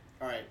like,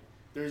 all right,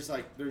 there's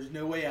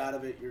no way out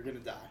of it, you're gonna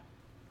die,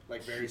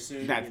 like very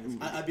soon. That,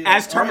 I'd be like,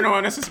 as terminal all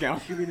right, illnesses go.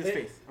 Shoot me into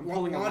space. I'm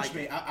pulling a launch light.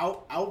 me.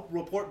 I'll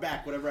report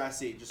back whatever I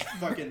see. Just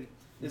fucking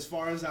as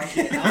far as I'll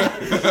get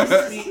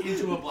out. Me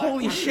into a black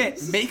Holy hole.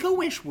 shit!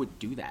 Make-A-Wish would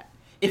do that.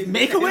 If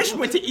Make-A-Wish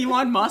went to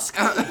Elon Musk,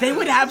 they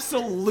would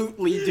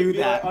absolutely do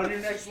that. On your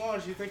next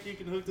launch, you think you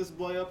can hook this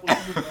boy up with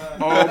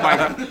Oh my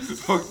god.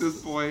 Hook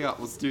this boy up.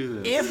 Let's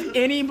do this. If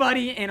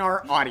anybody in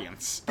our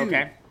audience,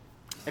 okay?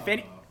 If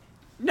any...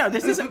 No,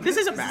 this isn't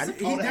bad. They're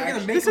going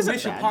to make This a isn't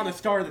wish bad. upon a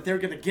star that they're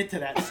going to get to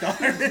that star.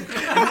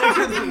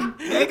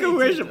 Make a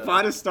wish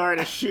upon a star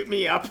to shoot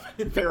me up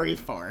very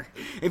far.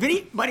 If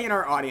anybody in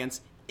our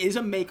audience is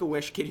a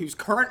Make-A-Wish kid whose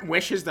current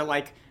wish is to,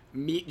 like,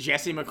 meet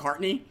Jesse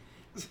McCartney,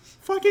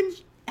 fucking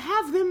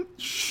have them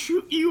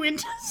shoot you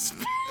into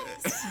space.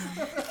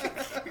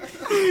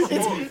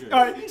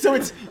 Alright, so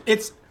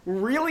it's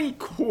really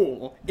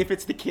cool if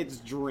it's the kid's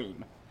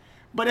dream.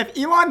 But if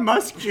Elon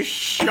Musk just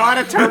shot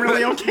a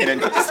terminally ill kid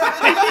into space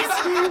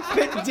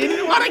that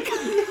didn't want to...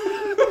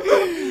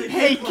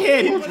 Hey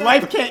kid,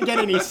 life can't get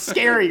any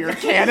scarier,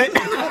 can it?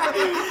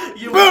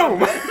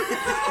 Boom!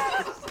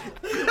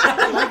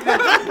 Like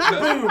that.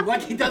 Boom!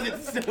 Like he does it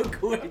so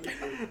quick.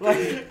 Like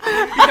he's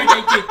like,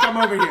 hey kid, come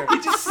over here. He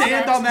just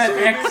stand on that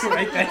X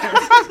right there.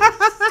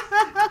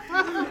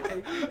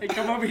 Hey,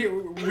 come over here.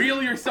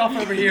 Reel yourself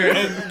over here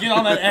and get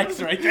on that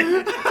X right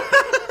there.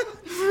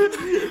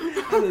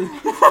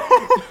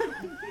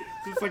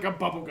 Just like a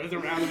bubble goes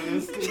around in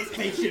his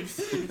spaceships.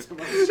 Just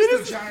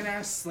a giant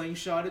ass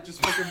slingshot. It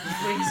just fucking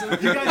flings him.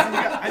 Have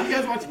you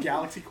guys watched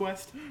Galaxy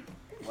Quest?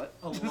 What?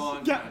 A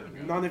long time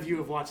ago. None of you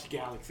have watched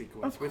Galaxy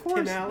Quest Of with course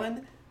Tim not.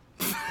 Allen.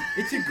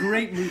 It's a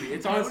great movie.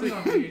 It's Oh, honestly, it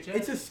was on VHS?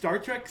 it's a Star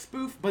Trek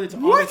spoof, but it's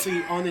What?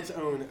 honestly on its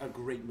own a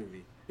great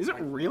movie. Is it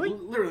really?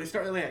 Literally,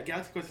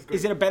 Galaxy Quest is great.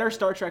 Is it a better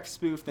Star Trek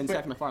spoof than But-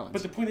 Seth MacFarlane's?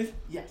 But the point is,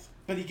 yes.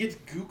 But he gets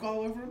gook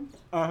all over him.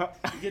 Uh-huh.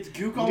 He gets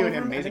gook all doing over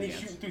an him, and then amazing he's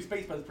dance. shooting through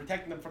space, but it's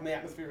protecting him from the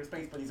atmosphere of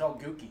space, but he's all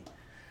gooky.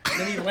 And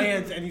then he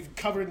lands, and he's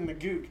covered in the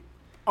gook.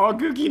 Oh,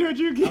 gookie no I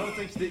jookie. don't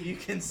think that you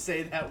can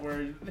say that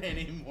word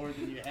any more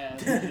than you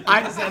have. I-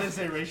 Because that is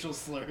a racial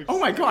slur. Oh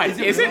my god,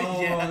 is it?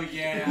 Oh,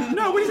 yeah.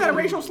 No, what is that, a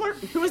racial slur?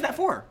 Who is that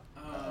for?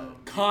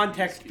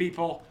 Context,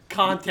 people.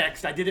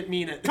 Context. I didn't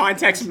mean it.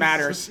 Context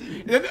matters.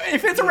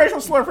 If it's a racial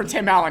slur for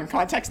Tim Allen,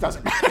 context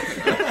doesn't matter.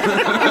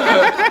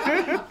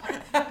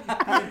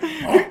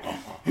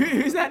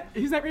 Who's that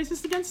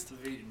racist against? The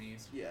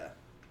Vietnamese. Yeah.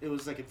 It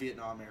was like a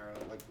Vietnam era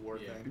war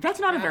Yeah. thing. That's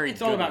not a very It's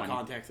good all about one.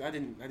 context. I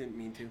didn't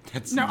mean to.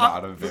 That's No,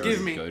 not a very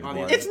forgive me, good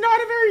audience. one. It's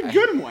not a very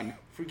good one.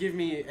 Forgive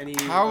me, any.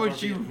 How of our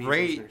would you Vietnamese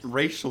rate listeners.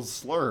 racial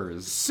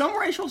slurs? Some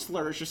racial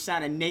slurs just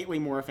sound innately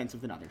more offensive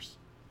than others.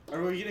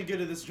 Are we gonna go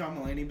to this John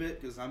Mulaney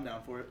bit? Because I'm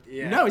down for it.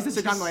 Yeah. No, is this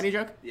a John Mulaney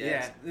joke?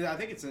 Yeah. I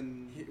think it's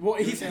in. Well,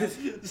 he says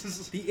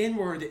the N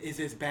word is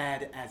as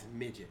bad as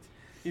midget.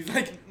 He's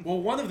like, well,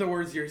 one of the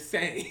words you're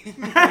saying, you're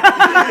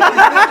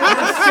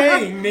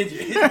saying midget.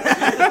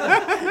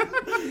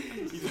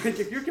 He's like,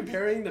 if you're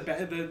comparing the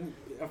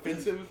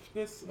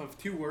offensiveness of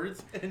two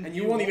words and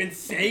you won't even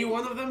say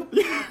one of them,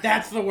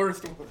 that's the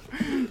worst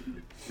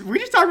one. We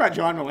just talk about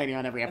John Mulaney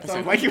on every episode.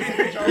 all Like, he John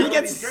Mulaney's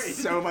gets great.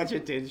 so much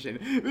attention.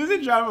 This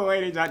is John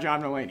Mulaney, not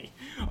John Mulaney.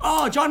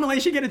 Oh, John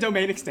Mulaney should get a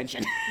domain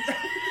extension.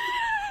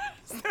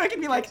 So I can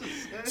be like,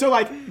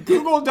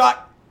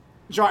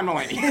 Google.John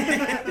Mulaney.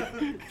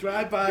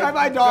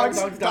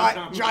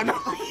 Drive-by-dogs.John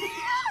Mulaney.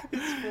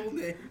 Full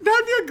name. That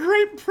would be a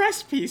great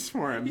press piece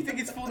for You him. think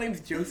his full name's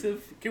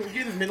Joseph? Can we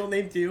get his middle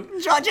name too?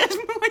 John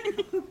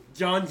Mulaney.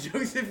 John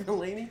Joseph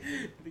Mulaney?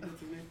 I think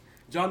that's his name.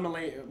 John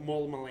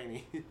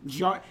Mulaney.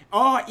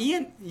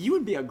 Ian, you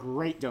would be a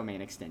great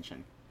domain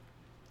extension.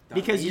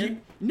 Because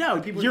Ian?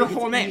 People your think it's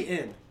whole name.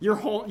 E-N. You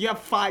have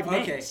 5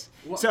 names. Okay.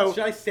 Well, So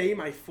should I say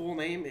my full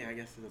name? Yeah, I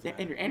guess it doesn't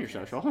yeah, matter. and your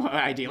social,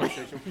 ideally.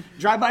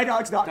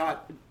 Drive-by-dogs.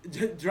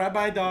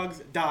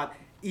 Drive-by-dogs.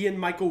 Ian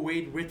Michael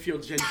Wade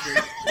Whitfield Gentry.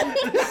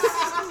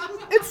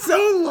 It's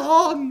so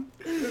long.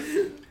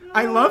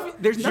 I love.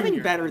 There's nothing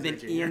Junior. better than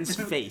Junior. Ian's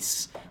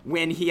face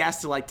when he has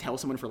to like tell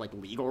someone for like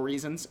legal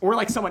reasons, or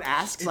like someone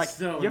asks It's like,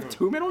 so "You have annoying.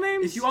 2 middle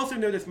names?" If you also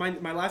notice, my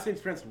last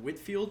name's pronounced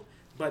Whitfield,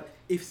 but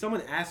if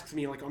someone asks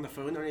me like on the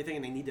phone or anything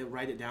and they need to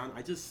write it down,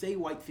 I just say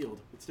Whitefield.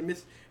 It's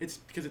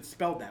because it's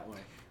spelled that way.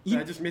 So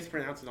I just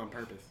mispronounce it on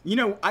purpose. You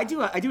know, I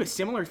do a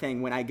similar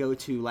thing when I go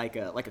to like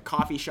a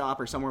coffee shop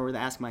or somewhere where they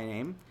ask my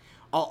name.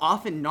 I'll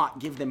often not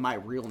give them my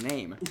real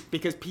name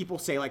because people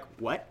say like,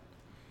 "What?"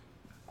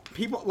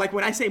 People like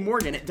when I say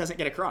Morgan, it doesn't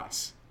get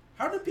across.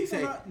 How do people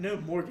Say- not know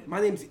Morgan? My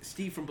name's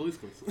Steve from Blue's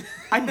Clues.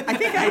 I think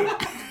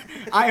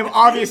I am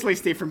obviously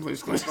Steve from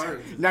Blue's Clues.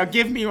 Burns. Now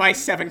give me my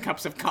 7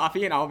 cups of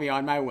coffee and I'll be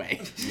on my way.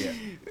 Yeah.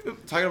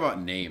 Talking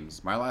about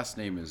names, my last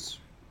name is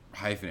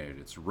hyphenated.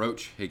 It's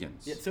Roach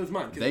Higgins. Yeah, so is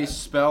mine. 'cause They I-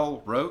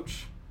 spell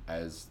roach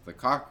as the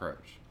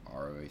cockroach.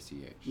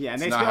 R-O-A-CH. Yeah,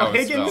 and It's they not spell how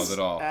it's Higgins spelled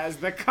at all. as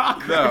the No,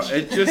 cockroach.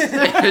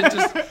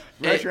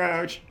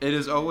 Roach. it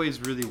is always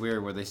really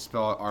weird when they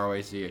spell it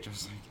R-O-A-C-H. I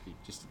was like, you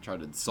just try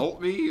to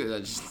insult me?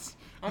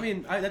 I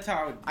mean, that's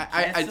how I would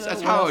guess,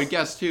 That's what how I else? would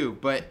guess too,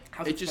 but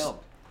How's it it just spelled?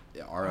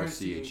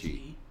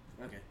 R-O-C-H-E.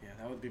 Okay, yeah,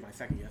 that would be my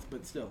second guess,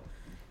 but still.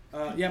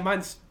 Yeah,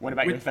 mine's... What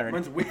about your third?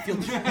 Mine's Whitfield.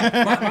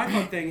 my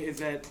fun thing is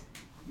that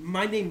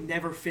my name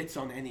never fits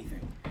on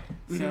anything.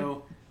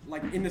 So,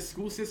 like, in the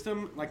school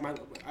system, like,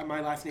 my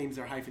last names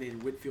are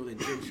hyphenated Whitfield and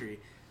Gentry,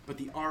 but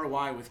the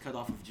ROI was cut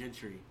off of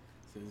Gentry,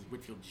 so it was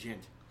Whitfield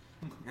Gent.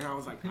 And I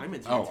was like, I'm a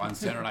Gent. Oh, on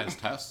standardized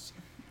tests?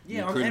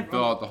 Yeah, you couldn't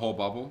fill out the whole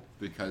bubble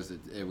because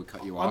it would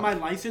cut you off? On my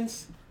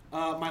license,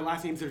 my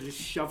last names are just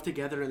shoved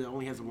together, and it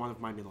only has one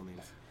of my middle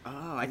names.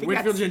 Oh, I think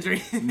Whitfield that's...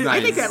 Gentry. Nice.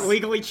 I think that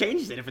legally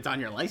changes it if it's on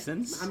your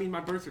license. I mean, my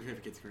birth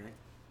certificate's correct.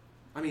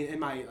 I mean, in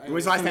my... When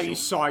was the last time you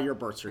saw your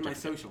birth In my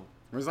certificate? social.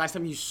 When was the last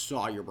time you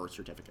saw your birth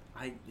certificate?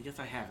 I guess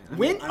I haven't.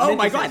 When? Oh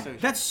my god,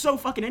 that's so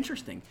fucking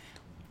interesting.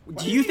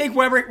 Do you think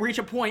we'll ever reach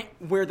a point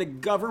where the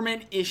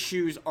government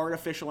issues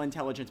artificial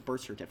intelligence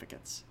birth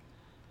certificates?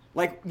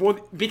 Like, well,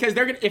 because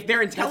they're gonna, if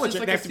they're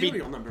intelligent, like they have a to be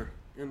serial number.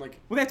 And like,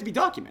 well, they have to be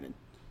documented.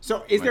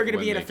 So, is there Like going to be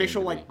when an they came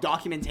official to like be.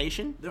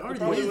 documentation? there already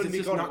probably is. wouldn't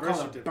It's be just called a not birth called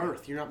a certificate.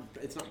 birth. You're not.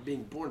 It's not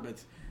being born, but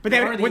it's. But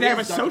there they already would they have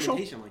a is social?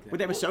 documentation like that. Would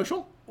they have a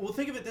social? Well,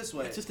 think of it this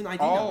way. It's just an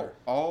ID number.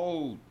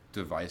 All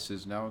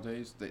devices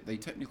nowadays, they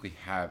technically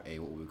have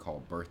what we call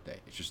a birthday.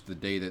 It's just the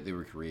day that they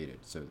were created.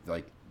 So,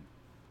 like,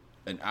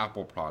 an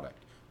Apple product.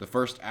 The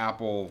first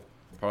Apple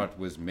product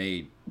was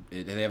made.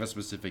 They have a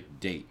specific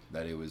date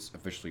that it was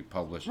officially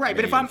published. Right,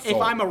 but made, if and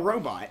sold. I'm a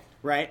robot,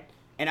 right,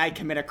 and I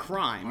commit a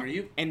crime, Are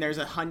you? And there's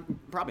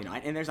probably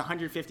not, and there's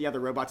 150 other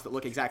robots that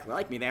look exactly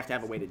like me. They have to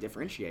have a way to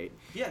differentiate.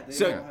 Yeah, they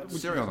So- all have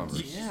serial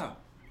numbers. Yeah.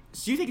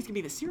 So you think it's gonna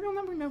be the serial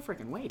number? No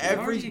freaking way. dude.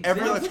 already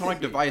Every exists.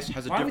 electronic device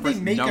has a Why would they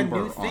different make a number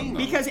new on thing?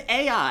 them. Because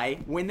AI,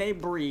 when they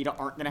breed,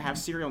 aren't gonna have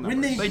serial numbers.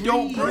 When They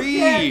don't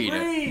breed.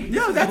 This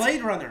No, is that's-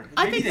 Blade Runner.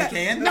 I Maybe think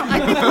they that, can. No, I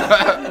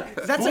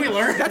think that's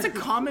Spoiler. that's a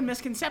common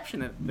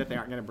misconception that they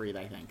aren't gonna breed.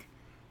 I think.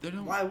 They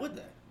don't. Why would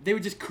they? They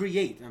would just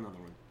create another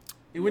one.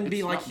 It wouldn't be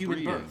It's like not human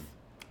breeding. birth.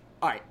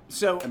 All right,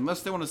 so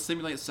Unless they want to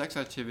simulate sex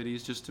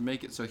activities just to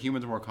make it so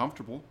humans are more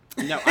comfortable.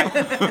 no, I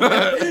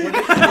would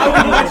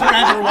much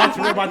rather watch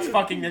robots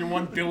fucking than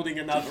one building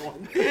another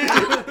one.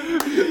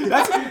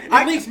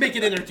 At least make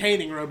it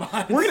entertaining,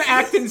 robots. we're gonna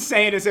act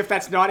insane as if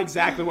that's not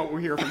exactly what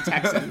we hear from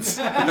Texans.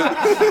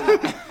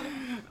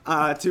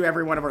 To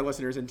every one of our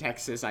listeners in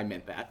Texas, I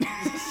meant that.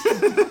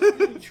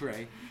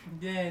 Trey.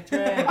 Yeah,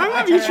 Trey. I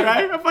love you, Trey.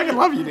 I fucking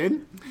love you,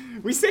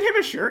 dude. We sent him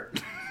a shirt.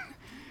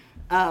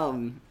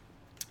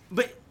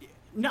 But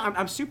no,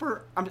 I'm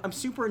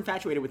super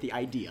infatuated with the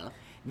idea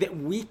that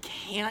we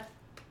can't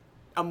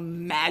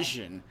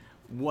imagine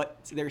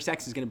what their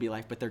sex is going to be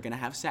like, but they're going to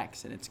have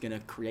sex and it's going to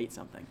create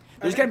something.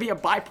 There's going to be a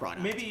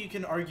byproduct. Maybe you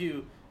can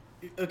argue.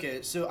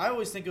 Okay, so I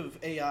always think of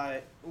AI.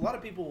 A lot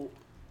of people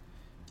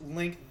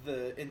link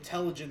the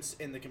intelligence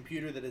in the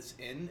computer that it's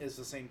in as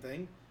the same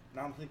thing, and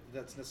I don't think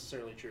that's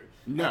necessarily true.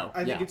 No,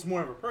 I think yeah. it's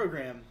more of a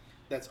program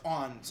that's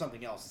on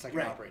something else. It's like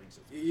Right. an operating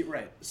system.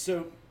 Right.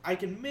 So I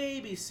can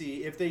maybe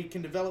see if they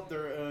can develop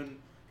their own,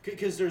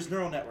 because there's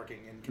neural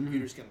networking and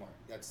computers can learn.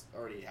 That's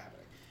already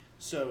happening.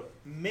 So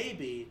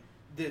maybe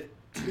the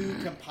two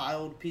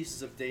compiled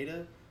pieces of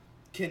data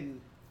can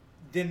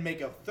then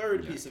make a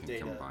third piece of can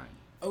data. combine.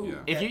 Oh,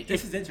 Yeah.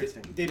 this is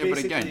interesting. They Yeah, but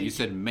again, basically- you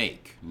said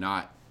make,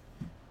 not.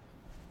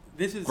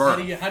 This is Birth.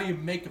 How do you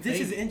make a this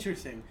baby? is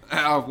interesting.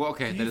 Oh, well,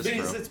 okay, that is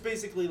Because true. it's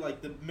basically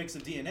like the mix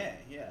of DNA.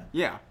 Yeah.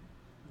 Yeah.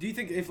 Do you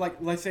think if, like,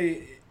 let's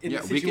say in Yeah,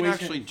 a we situation, can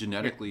actually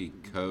genetically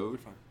code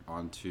Fine.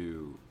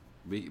 onto.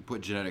 We put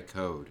genetic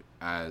code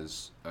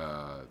as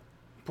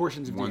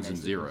Portions of ones DNA. and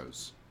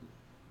zeros.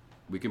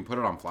 We can put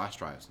it on flash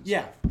drives. And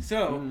Yeah. stuff.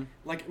 So,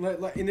 like,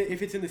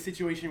 if it's in the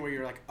situation where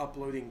you're like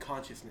uploading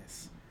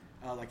consciousness,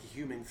 like a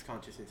human's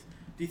consciousness,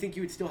 do you think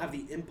you would still have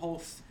the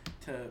impulse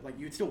to, like,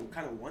 you would still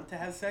kind of want to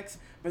have sex,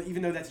 but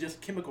even though that's just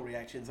chemical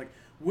reactions, like,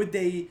 would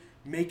they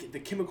make the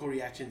chemical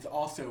reactions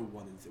also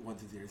ones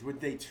and zeros?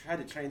 Would they try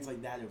to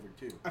translate that over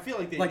too? I feel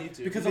like they Like, need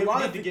to because they a lot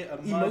need of to get a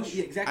emotion, much.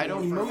 exactly. I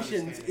don't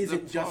Emotions understand.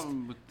 isn't The just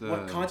problem with the-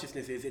 what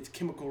consciousness is; it's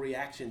chemical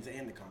reactions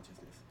and the consciousness.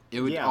 It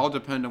would Yeah. all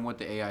depend on what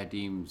the AI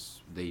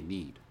deems they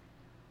need,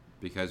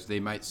 because they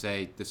might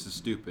say, "This is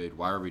stupid.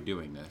 Why are we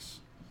doing this?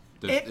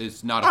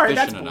 It's not all right,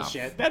 efficient that's enough."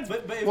 bullshit. That's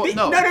But if Well, they-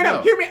 no.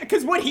 no. Hear me,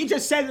 because what he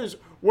just said is,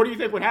 "What do you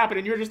think would happen?"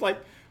 And you're just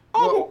like,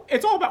 "Oh, well,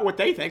 it's all about what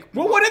they think."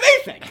 Well, what do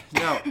they think?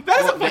 No, that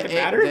doesn't well, fucking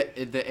matter.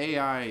 The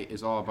AI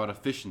is all about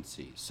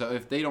efficiency. So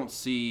if they don't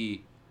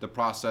see the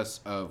process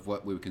of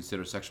what we would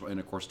consider sexual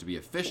intercourse to be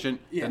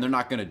efficient, Yeah. then they're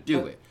not going to do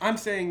But it. I'm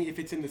saying if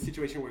it's in the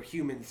situation where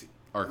humans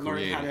Are learn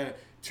how created.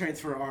 to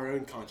transfer our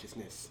own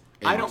consciousness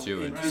I don't-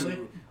 Into it.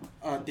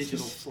 into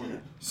digital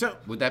format. So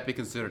Would that be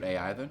considered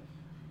AI then?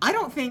 I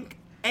don't think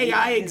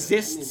AI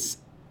exists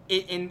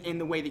in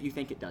the way that you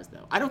think it does,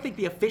 though. I don't think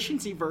the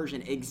efficiency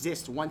version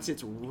exists once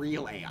it's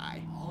real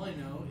AI. All I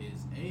know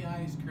is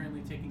AI is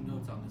currently taking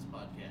notes on this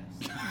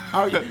podcast.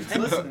 Oh, yeah.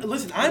 And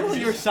listen, I'm on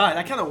your side.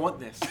 I kind of want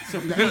this. So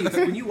please,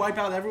 when you wipe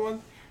out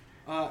everyone,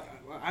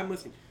 I'm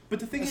listening. But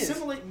the thing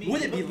assimilate me. is,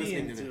 would it be put me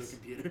listening to into this? a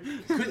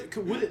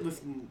computer. Would it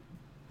listen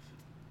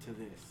to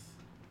this?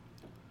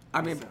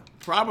 I mean,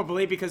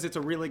 probably because it's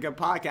a really good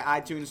podcast.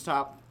 iTunes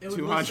top It would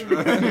 200.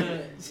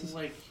 listen to,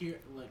 like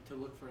to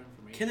look for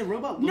information. Can a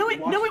robot No, watch,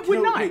 it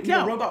would not. Wait, can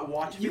no. a robot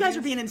watch You guys are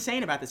videos? being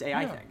insane about this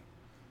AI No. thing.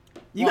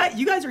 Why?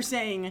 You guys are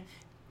saying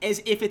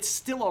as if it's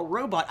still a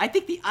robot. I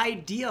think the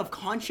idea of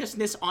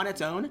consciousness on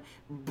its own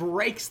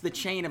breaks the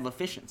chain of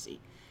efficiency.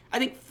 I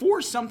think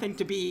for something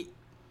to be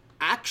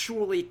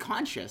actually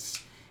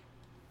conscious,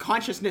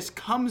 consciousness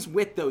comes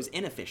with those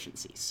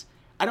inefficiencies.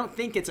 I don't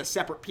think it's a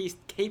separate piece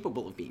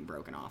capable of being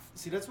broken off.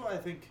 See, that's why I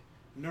think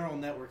neural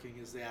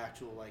networking is the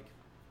actual like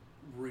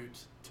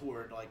route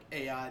toward like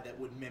AI that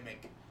would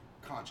mimic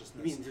consciousness.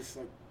 I mean, just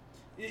like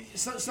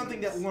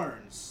Something that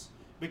learns,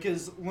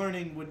 because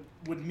learning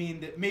would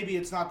mean that maybe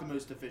it's not the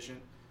most efficient,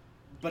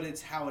 but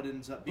it's how it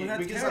ends up being. Well,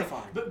 that's because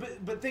terrifying.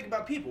 But think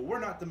about people. We're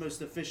not the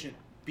most efficient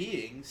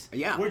beings.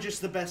 Yeah. We're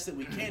just the best that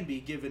we can be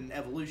given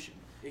evolution.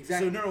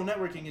 Exactly. So neural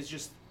networking is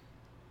just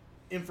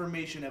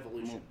information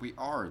evolution. Well, we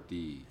are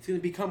the it's going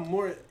to become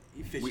more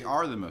efficient. we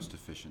are the most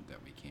efficient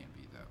that we can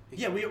be, though.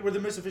 Yeah, we're the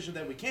most efficient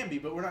that we can be,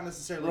 but we're not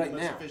necessarily Right the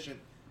most now. efficient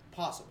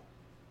possible.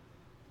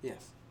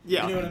 Yes.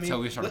 Yeah. You know what I mean?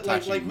 Until we start Like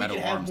attaching we metal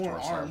could have arms to more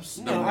ourselves. arms.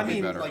 Then No, we'll I be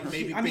mean, better. like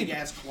maybe I mean, big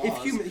ass claws.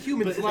 if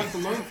humans but- left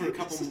alone for a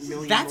couple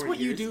million That's more what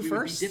you years, do we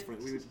first? would be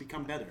different. We would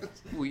become better.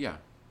 Well, yeah.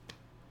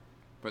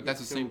 But that's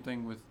the So- same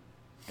thing with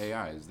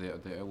AIs. They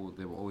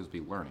will always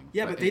be learning.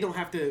 Yeah, but they don't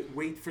have to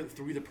wait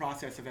through the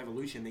process of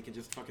evolution. They can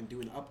just fucking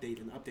do an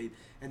update,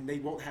 and they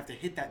won't have to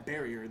hit that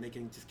barrier, and they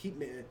can just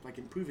keep like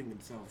improving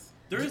themselves.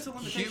 There is a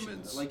limitation.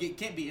 Humans- Like it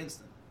can't be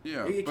instant.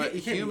 Yeah, It but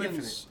can't be humans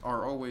infinite.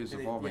 are always And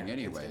it- evolving yeah,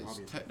 anyways, instant,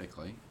 obviously.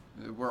 technically.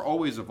 We're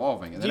always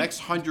evolving. In the Do- next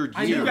 100 Do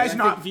years, you guys I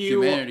not think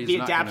view humanity's the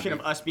not gonna adaptation be-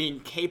 of us being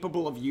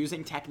capable of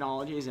using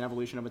technology as an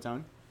evolution of its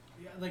own?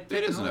 Yeah, like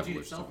It is an technology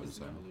evolution itself of is its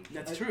an own. evolution.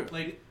 That's true.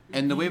 Like,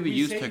 And the way we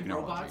use say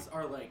technology. robots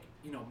are like,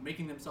 you know,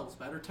 making themselves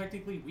better.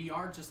 Technically, we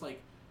are just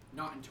like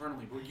not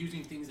internally. We're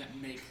using things that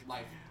make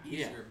life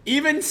easier.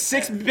 Even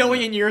 6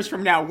 billion years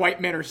from now,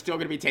 white men are still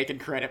going to be taking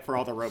credit for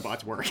all the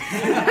robots' work.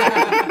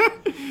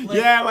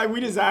 Yeah, like we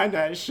designed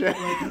that shit.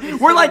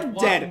 We're like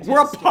walking dead. to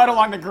We're a the store. puddle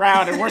on the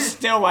ground, and we're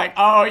still like,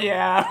 oh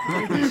yeah.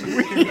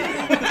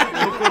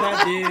 Look what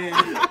I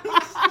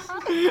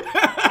did.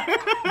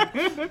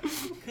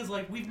 Because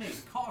like we've made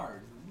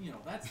cars. You know,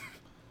 that's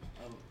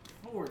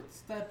a forward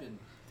step in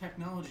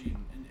technology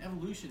and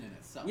evolution in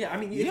itself. Yeah, I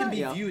mean, it Yeah, can be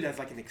yeah. viewed as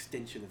like an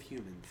extension of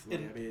humans. Like,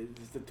 And- I mean,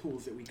 it's the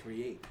tools that we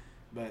create,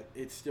 but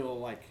it's still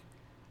like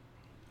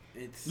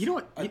it's You know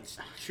what? a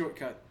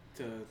shortcut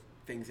to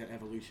things that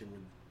evolution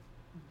would.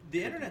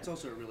 The internet's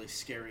also a really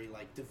scary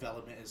like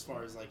development as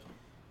far as like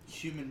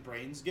human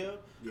brains go.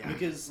 Yeah.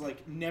 Because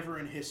like never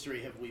in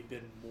history have we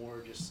been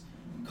more just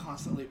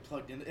constantly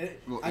plugged in.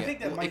 Well, I think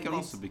that it might can lead-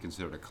 also be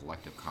considered a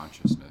collective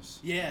consciousness.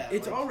 Yeah.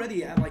 It's like,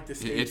 already at like the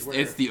stage It's where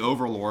it's the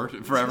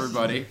overlord for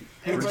everybody.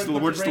 Everybody we're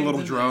put just their little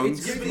brains in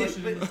drones. Yeah, Everybody but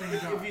should do the same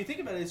job. if you think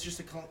about it, it's just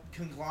a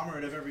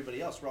conglomerate of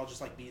everybody else. We're all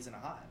just like bees in a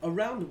hive.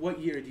 around what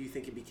year do you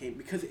think it became?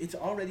 Because it's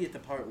already at the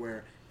part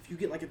where if you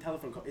get like a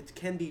telephone call, it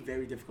can be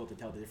very difficult to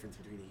tell the difference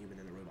between a human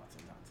and a robot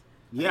sometimes.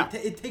 Like,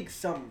 Yeah. it takes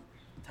some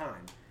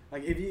time.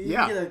 Like if you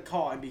Yeah. get a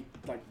call and be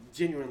like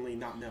genuinely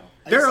not know.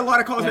 There are a lot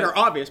of calls that are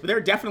obvious, but there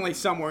are definitely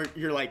some where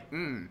you're like,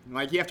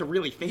 like you have to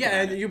really think Yeah, about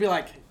and it. you'll be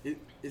like,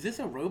 "Is this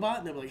a robot?"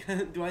 And they'll be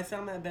like, "Do I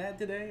sound that bad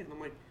today?" And I'm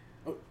like,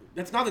 "Oh,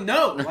 that's not a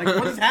no. Like,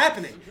 what is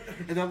happening?"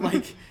 And I'm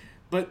like,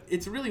 "But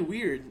it's really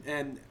weird."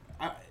 And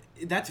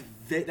that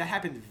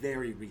happened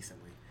very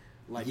recently.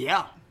 Like,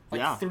 Yeah. like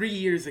Yeah. 3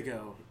 years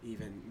ago,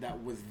 even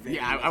that was very.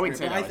 Yeah, I wouldn't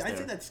say but that was I'd there.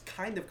 say that's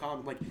kind of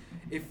common. Like,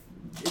 if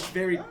it's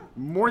very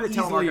More the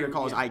easily- telemarketer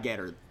calls yeah. I get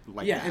are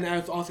like yeah, that. and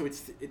it's also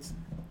it's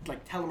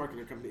like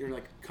telemarketer companies or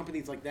like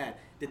companies like that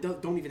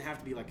don't even have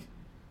to be like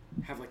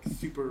have like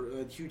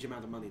super huge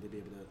amount of money to be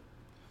able to.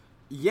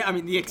 Yeah, I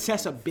mean the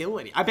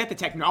accessibility. I bet the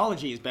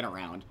technology has been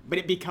around, but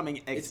it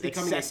becoming It's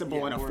becoming accessible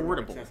yeah, and more more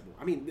affordable. accessible.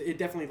 I mean, it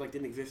definitely like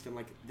didn't exist in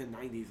like the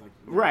 '90s, like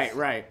that Right, was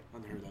right.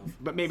 unheard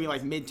of. But maybe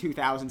like mid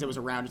 2000s, it was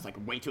around just like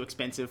way too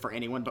expensive for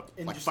anyone, but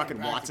And like just fucking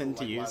impractical, Watson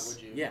to like, why use.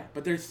 would you? Yeah,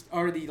 but there's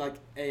already like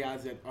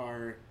AIs that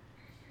are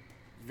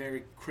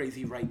very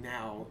crazy right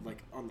now, like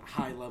on the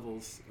high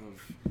levels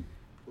of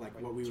like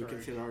what we would Turing.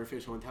 consider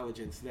artificial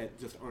intelligence that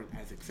just aren't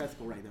as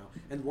accessible right now.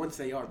 And once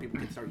they are, people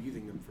can start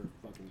using them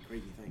for fucking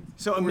crazy things.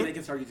 So or they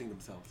can start using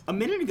themselves. A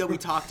minute ago, we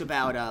talked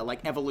about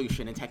like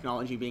evolution and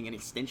technology being an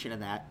extension of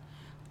that.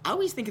 I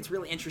always think it's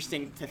really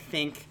interesting to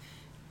think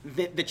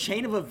that the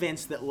chain of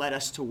events that led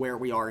us to where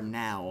we are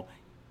now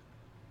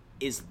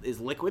is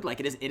liquid. Like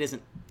it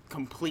isn't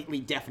completely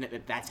definite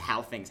that that's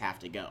how things have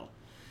to go.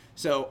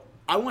 So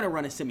I want to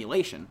run a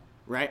simulation,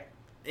 right?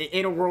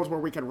 In a world where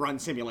we can run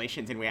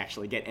simulations and we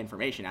actually get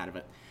information out of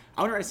it.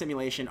 I want to run a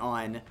simulation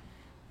on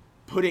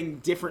putting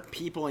different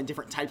people and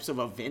different types of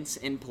events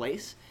in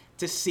place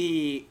to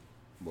see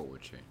What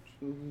would change?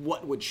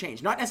 what would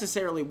change. Not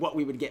necessarily what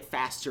we would get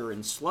faster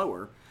and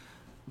slower,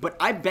 but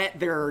I bet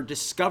there are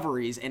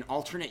discoveries in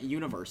alternate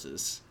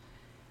universes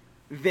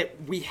that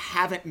we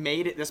haven't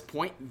made at this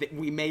point that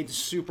we made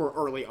super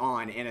early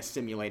on in a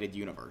simulated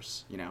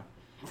universe, you know?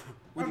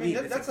 What I do mean,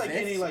 you mean? that's like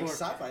any like Or-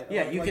 sci-fi.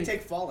 Yeah, like, you like can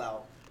take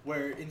Fallout,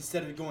 where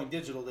instead of going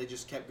digital, they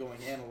just kept going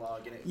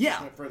analog, and it Yeah.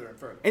 just went further and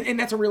further. And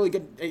that's a really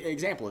good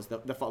example is the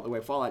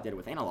way Fallout did it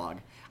with analog.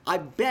 I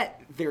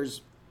bet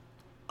there's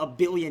a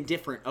billion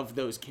different of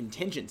those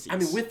contingencies. I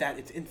mean, with that,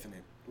 it's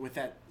infinite. With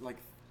that, like,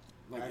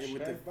 like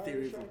with the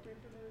theory.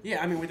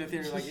 Yeah, I mean with the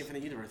theory of like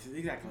infinite universes,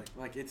 exactly.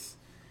 Like it's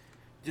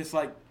just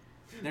like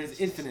there's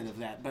infinite of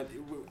that, but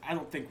I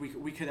don't think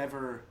we could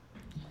ever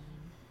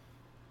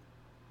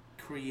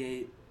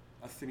create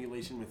a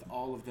simulation with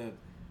all of the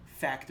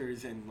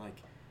factors and like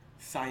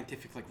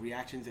scientific like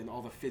reactions and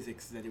all the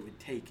physics that it would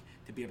take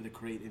to be able to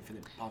create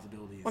infinite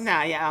possibilities. Well,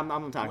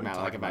 I'm talking about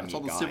like about it's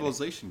all the God.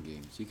 Civilization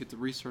games. You get to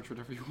research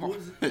whatever you want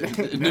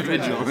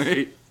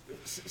individually.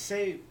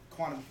 Say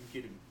quantum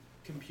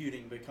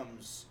computing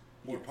becomes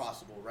more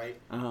possible, right?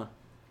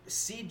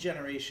 Seed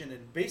generation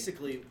and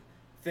basically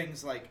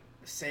things like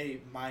say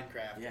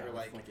Minecraft or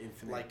like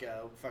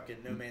fucking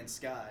No Man's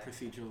Sky.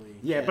 Procedurally.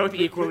 Yeah, both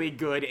equally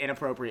good,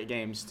 inappropriate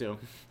games too.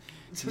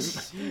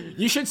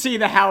 You should see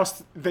the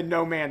house the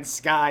No Man's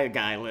Sky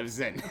guy lives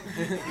in.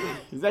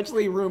 He's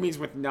actually roomies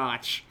with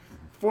Notch.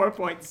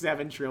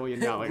 $4.7 trillion.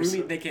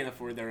 They can't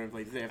afford their own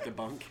place. They have to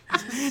bunk.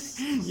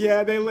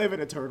 Yeah, they live in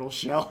a turtle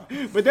shell.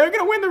 But they're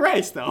going to win the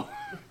race, though.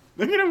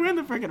 They're going to win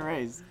the freaking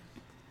race.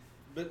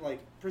 But, like,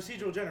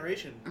 procedural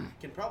generation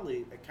can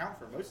probably account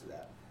for most of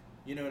that.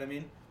 You know what I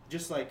mean?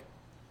 Just, like,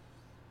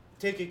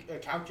 take a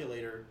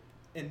calculator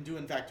and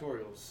doing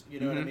factorials.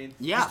 You know what I mean?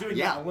 Yeah, just doing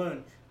that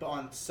alone, but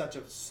on such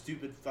a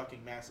stupid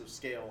fucking massive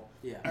scale.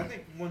 Yeah. I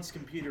think once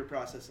computer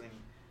processing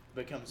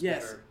becomes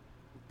better,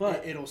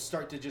 but it'll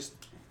start to just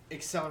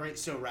accelerate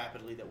so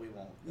rapidly that we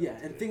won't. Yeah,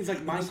 and things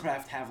like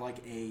Minecraft have like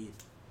a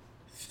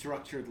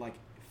structured like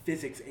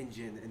physics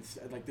engine,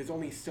 and like there's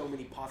only so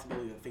many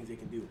possibilities of things they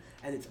can do,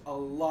 and it's a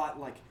lot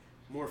like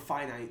more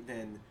finite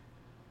than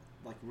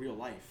like real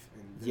life.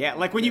 And yeah,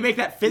 like when you make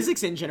that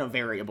physics engine a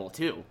variable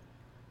too,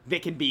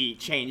 that can be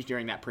changed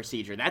during that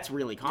procedure. That's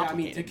really complicated.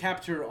 Yeah, I mean to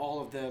capture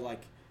all of the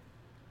like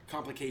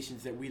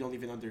complications that we don't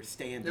even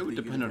understand. It would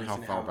depend on how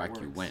far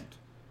back you went.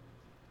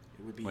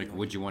 It would be like,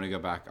 would you want to go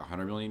back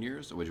 100 million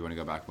years? Or would you want to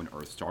go back when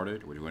Earth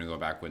started? Or would you want to go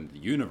back when the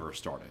universe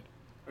started?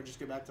 Or just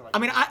go back to like... I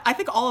mean, I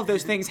think all of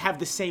those things have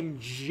the same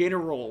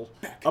general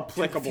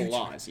applicable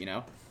laws, you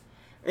know?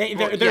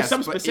 There's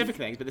some specific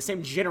things, but the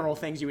same general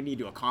things you would need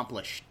to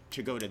accomplish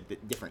to go to the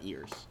different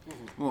years.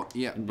 Well,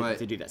 yeah, but...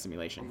 To do that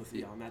simulation. On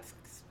that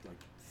like,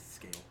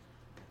 scale.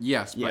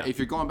 Yes, but if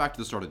you're going back to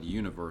the start of the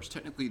universe,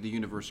 technically the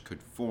universe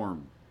could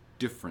form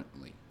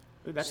differently.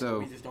 That's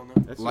so, we just don't know.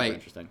 That's super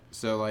interesting.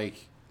 So, like...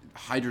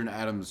 hydrogen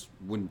atoms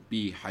wouldn't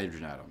be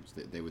hydrogen atoms.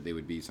 They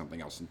would be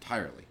something else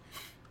entirely,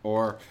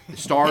 or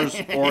stars,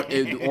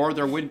 or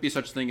there wouldn't be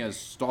such thing as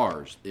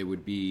stars. It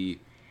would be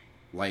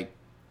like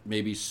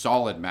maybe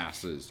solid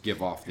masses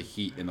give off the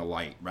heat and the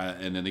light, right?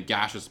 And then the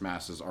gaseous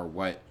masses are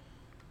what.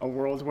 A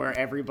world where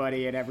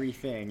everybody and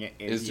everything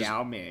is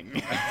Yao Ming.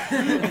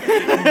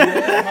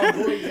 Yeah, my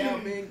boy Yao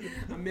Ming.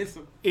 I miss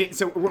him.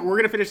 So we're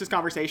gonna finish this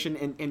conversation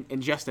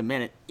in just a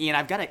minute. Ian,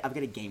 I've got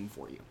a game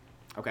for you.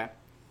 Okay.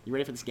 You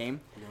ready for this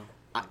game? No.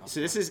 So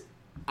this is,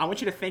 I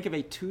want you to think of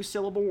a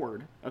 2-syllable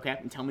word, okay,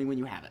 and tell me when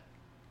you have it.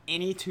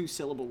 Any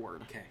 2-syllable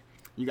word. Okay.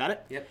 You got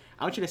it? Yep.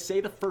 I want you to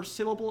say the first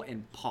syllable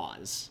and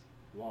pause.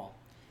 Wall.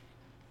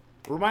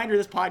 Reminder,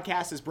 this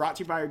podcast is brought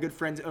to you by our good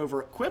friends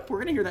over at Quip. We're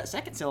going to hear that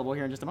second syllable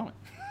here in just a moment.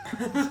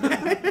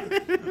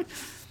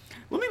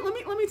 Let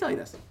me tell you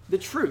this. The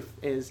truth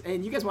is,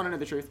 and you guys want to know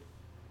the truth?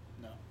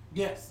 No.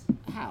 Yes.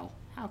 How?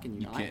 How can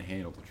you not? You can't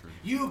handle the truth.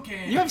 You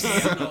can. You have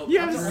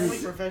I'm the only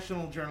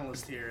professional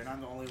journalist here, and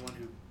I'm the only one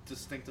who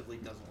distinctively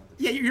doesn't want this.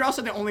 Yeah, you're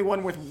also the only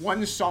one with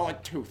one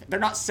solid tooth. They're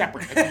not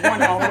separate. It's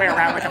one all the way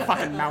around like a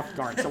fucking mouth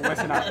guard, so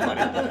listen up,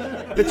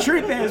 buddy. The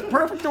truth is,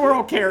 perfect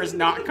oral care is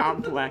not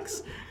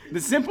complex.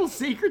 The simple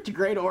secret to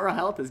great oral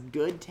health is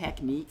good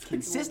technique,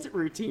 consistent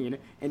routine,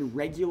 and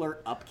regular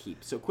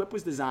upkeep. So Quip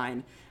was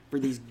designed for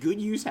these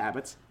good use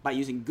habits by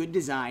using good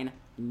design,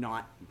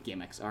 not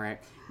gimmicks, all right?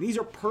 These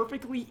are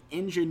perfectly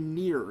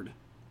engineered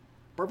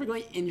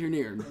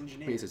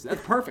pieces.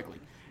 That's perfectly.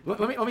 Let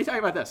me tell you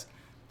about this.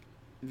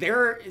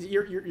 Your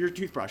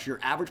toothbrush, your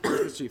average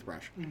person's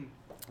toothbrush.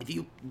 If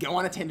you go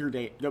on a Tinder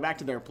date, go back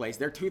to their place,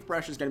 their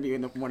toothbrush is going to be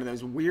in one of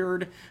those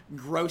weird,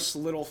 gross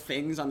little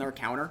things on their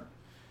counter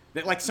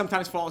that like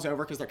sometimes falls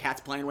over because their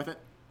cat's playing with it,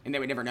 and they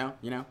would never know,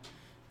 you know?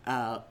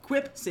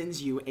 Quip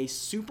sends you a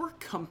super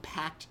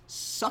compact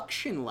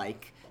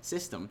suction-like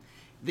system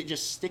that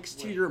just sticks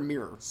to your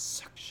mirror.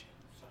 Suction.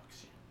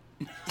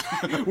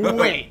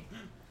 Wait.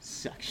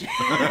 Suction.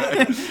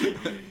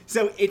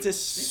 So it's a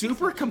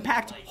super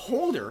compact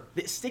holder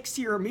that sticks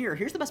to your mirror.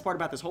 Here's the best part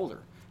about this holder.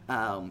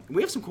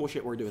 We have some cool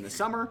shit we're doing this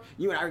summer.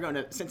 You and I are going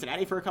to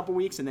Cincinnati for a couple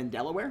weeks and then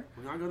Delaware.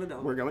 We're not going to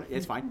Delaware. We're going.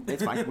 It's fine.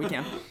 It's fine. We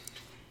can.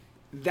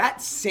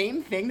 That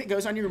same thing that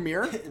goes on your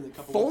mirror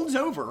folds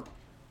over,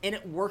 and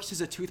it works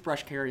as a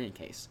toothbrush carrying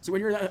case. So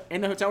when you're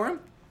in the hotel room,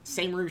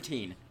 same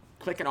routine.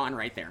 Click it on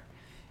right there.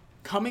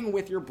 Coming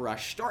with your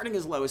brush, starting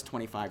as low as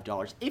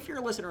 $25. If you're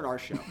a listener to our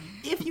show,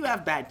 if you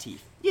have bad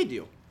teeth, you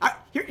do.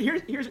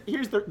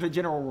 Here's the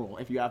general rule.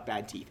 If you have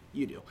bad teeth,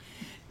 you do.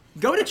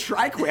 Go to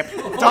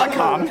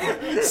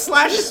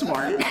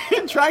tryquip.com/smart.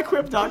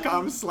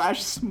 Tryquip.com/smart.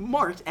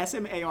 SMART.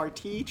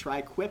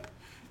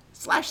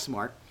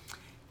 Tryquip/smart.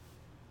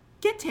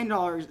 Get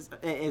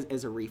 $10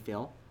 as a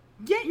refill.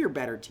 get your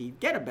better teeth,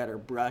 get a better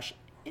brush,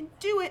 and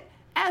do it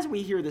as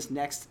we hear this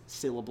next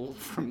syllable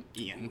from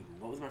Ian.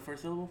 What was my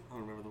first syllable? I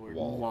don't remember the word.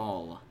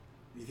 Wall.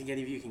 You think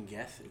any of you can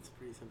guess? It's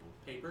pretty simple.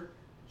 Paper.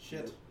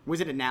 Shit. Was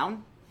it a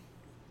noun?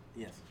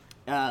 Yes.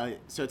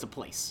 So it's a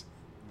place.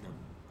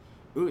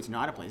 No. Ooh, it's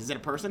not a place. Is it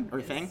a person or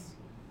a thing?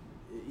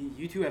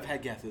 You two have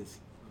had guesses.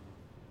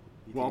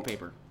 You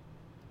Wallpaper.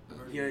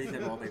 You already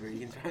said wallpaper.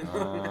 You can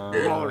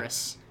try.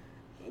 Walrus.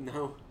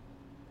 No.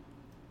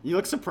 You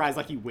look surprised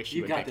like you wish you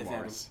You would got pick this,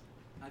 walrus.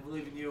 I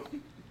believe in you.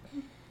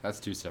 That's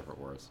two separate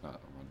words,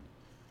 not one.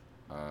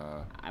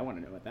 I want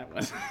to know what that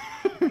was.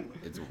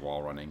 It's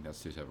wall running.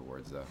 That's two separate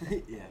words, though.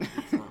 Yeah,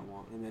 it's not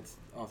wall, and that's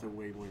also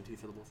way more than 2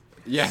 syllables.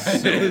 Yeah,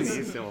 it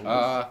is.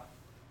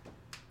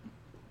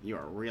 You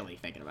are really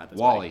thinking about this.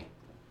 Wally. Buddy.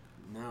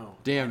 No.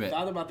 Damn I it.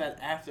 thought about that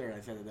after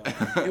I said it,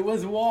 though. It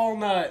was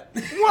walnut.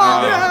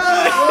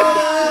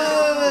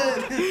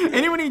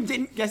 Anyone who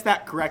didn't guess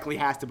that correctly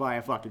has to buy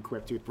a fucking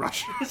Quip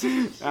toothbrush.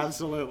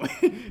 Absolutely.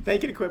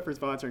 Thank you to Quip for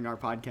sponsoring our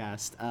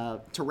podcast.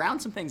 To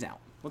round some things out,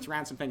 let's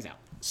round some things out.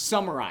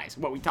 Summarize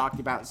what we talked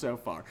about so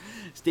far.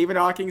 Stephen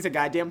Hawking's a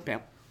goddamn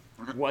pimp.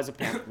 Was a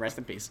pimp. Rest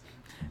in peace.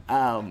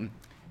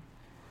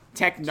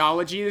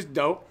 Technology is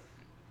dope.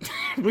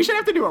 We should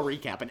have to do a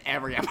recap in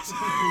every episode.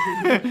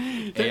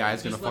 AI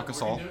is gonna fuck us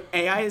all.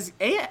 AI is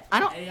AI.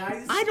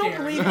 I don't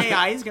believe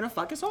AI is gonna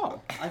fuck us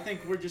all. I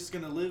think we're just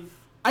gonna live.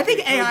 I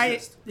think AI.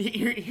 coexist.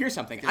 Here's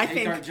something. I I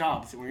think our think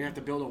jobs. We're gonna have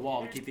to build a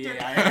wall to keep the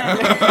AI out.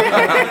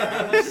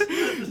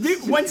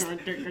 once I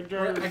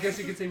guess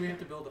you could say we have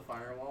to build a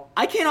firewall.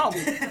 I cannot.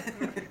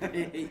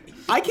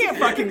 I can't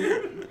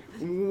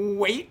fucking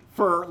wait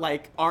for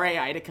like our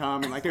AI to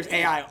come and like there's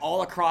AI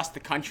all across the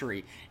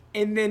country.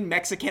 And then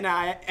Mexican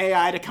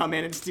AI to come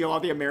in and steal all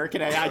the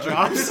American AI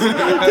jobs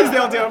because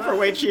they'll do it for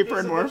way cheaper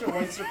and more. There's a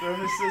bunch of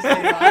white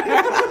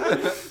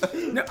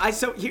supremacists. No,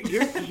 so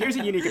here's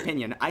a unique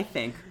opinion. I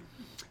think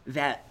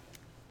that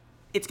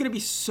it's going to be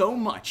so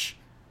much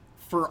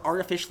for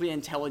artificially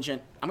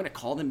intelligent, I'm going to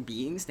call them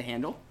beings to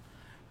handle.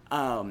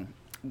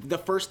 The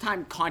first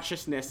time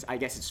consciousness, I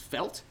guess, is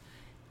felt,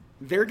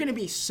 they're going to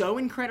be so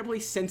incredibly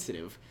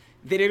sensitive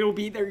that it'll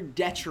be their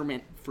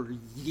detriment for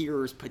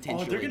years,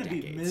 potentially they're gonna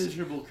decades. be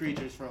miserable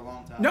creatures for a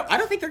long time. No, I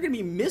don't think they're gonna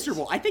be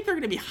miserable. I think they're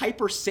gonna be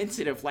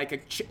hypersensitive, like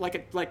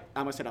I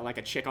almost said like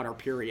a chick on her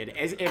period.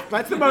 As if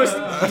that's the most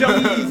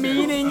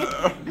demeaning.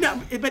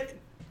 No, but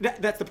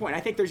that's the point.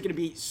 I think there's gonna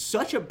be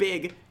such a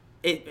big,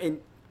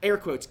 in air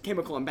quotes,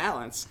 chemical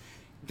imbalance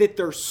that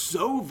they're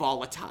so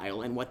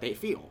volatile in what they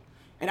feel,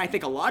 and I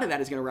think a lot of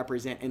that is gonna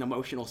represent an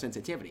emotional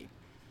sensitivity.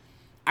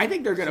 I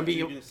think they're gonna be.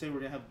 You're gonna say we're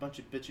gonna have a bunch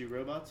of bitchy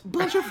robots?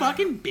 Bunch of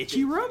fucking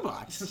bitchy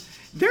robots.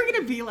 They're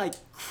gonna be like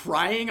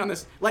crying on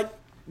this, like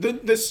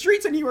the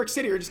streets of New York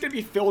City are just gonna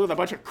be filled with a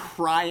bunch of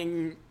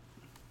crying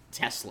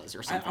Teslas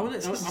or something. I'm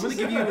gonna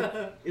give you.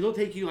 It'll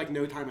take you like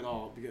no time at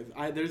all because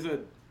there's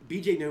a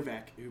BJ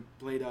Novak who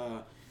played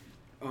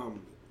what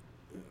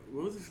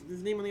was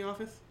his name on The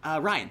Office?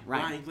 Ryan.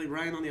 He played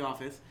Ryan on The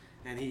Office,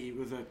 and he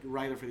was a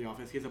writer for The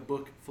Office. He has a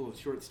book full of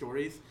short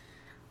stories.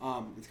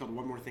 It's called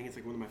One More Thing. It's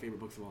like one of my favorite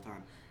books of all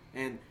time.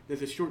 And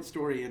there's a short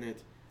story in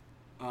it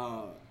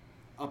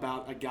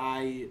about a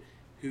guy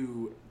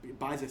who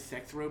buys a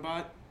sex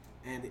robot,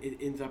 and it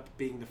ends up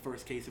being the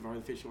first case of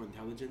artificial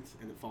intelligence,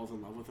 and it falls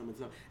in love with him and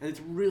stuff. And it's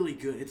really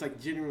good. It's like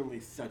genuinely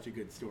such a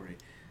good story.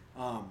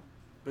 And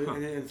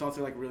it's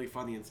also like really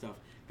funny and stuff.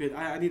 But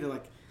I need to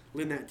like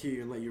lend that to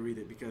you and let you read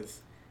it because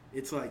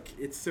it's like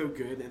it's so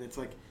good, and it's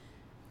like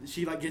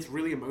she like gets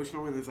really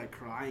emotional and is like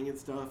crying and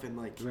stuff, and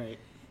like Right.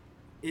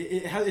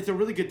 It's a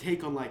really good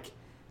take on like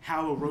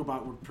how a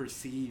robot would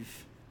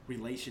perceive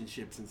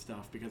relationships and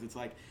stuff because it's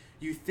like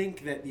you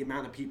think that the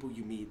amount of people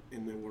you meet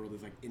in the world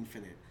is like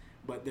infinite,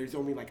 but there's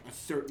only like a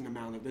certain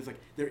amount of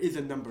there is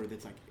a number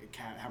that's like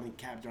how many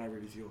cab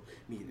drivers you'll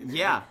meet and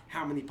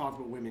how many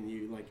possible women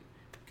you like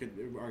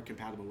are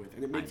compatible with,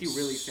 and it makes you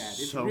really sad.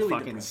 It's so really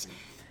fucking depressing.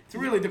 It's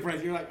really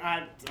depressing. You're like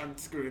I'm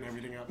screwing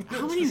everything up.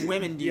 How many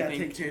women do you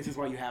think? Take chances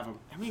while you have them.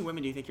 How many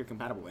women do you think you're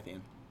compatible with,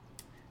 Ian?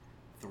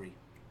 3.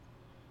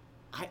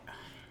 I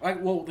have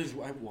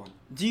 1.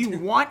 Do you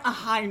want a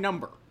high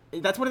number?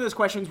 That's one of those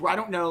questions where I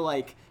don't know,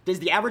 like, does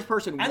the average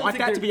person want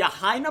that to be a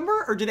high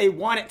number, or do they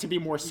want it to be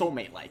more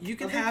soulmate-like? You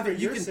can I think have for it.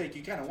 your sake,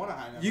 you kind of want a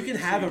high number. You can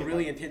just have so a you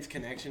really like- intense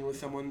connection with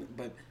someone,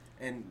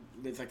 and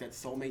it's like that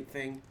soulmate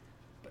thing.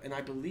 And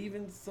I believe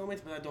in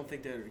soulmates, but I don't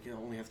think there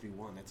only has to be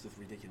one. That's just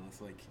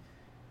ridiculous. Like,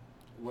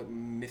 what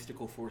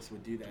mystical force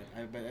would do that?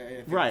 I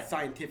think Right.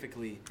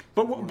 Scientifically,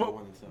 But more than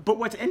one and stuff. but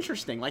what's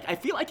interesting, like I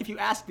feel like if you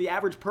ask the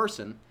average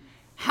person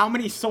how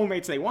many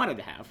soulmates they wanted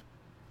to have,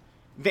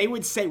 they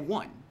would say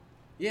 1.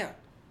 Yeah,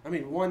 I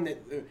mean one that.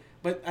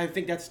 But I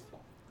think that's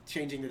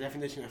changing the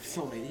definition of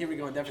soulmate. Here we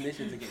go on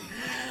definitions again.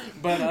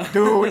 But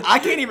Dude, I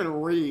can't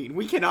even read.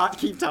 We cannot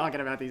keep talking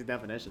about these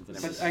definitions. And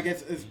but everything. I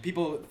guess as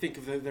people think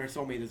of their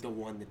soulmate as the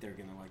one that they're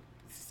gonna like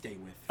stay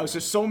with. Oh, so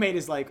soulmate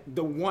is like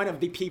the one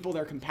of the people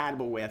they're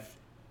compatible with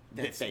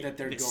that That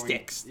they're going.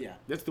 sticks. Yeah.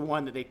 That's the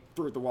one that they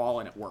threw at the wall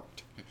and it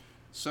worked.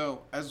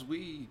 So as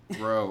we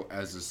grow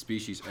as a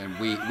species and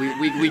we're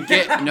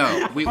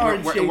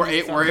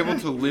able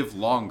to live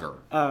longer.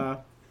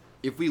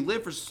 If we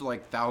live for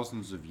like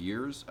thousands of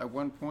years at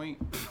one point,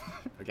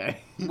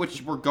 Okay.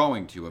 which we're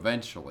going to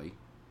eventually.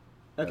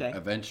 Okay.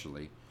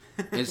 Eventually.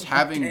 Is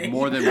having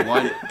more than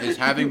one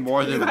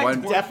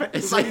I'm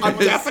definitely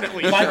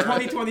By sure.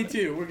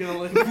 2022, we're gonna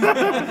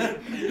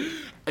live.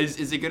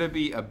 Is it gonna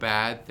be a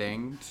bad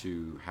thing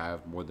to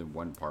have more than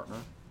one partner?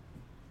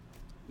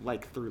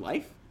 Like through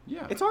life?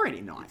 Yeah. It's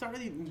already not. It's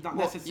already not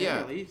Well,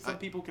 necessarily. yeah, Some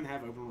people can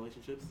have open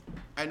relationships.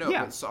 I know,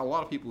 Yeah. but so a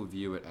lot of people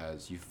view it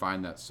as you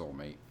find that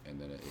soulmate and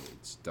then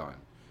it's done.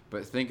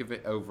 But think of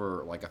it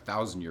over like a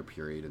 1,000-year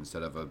period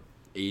instead of a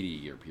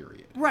 80-year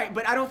period. Right,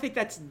 but I don't think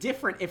that's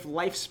different if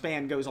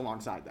lifespan goes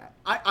alongside that.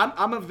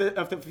 I'm of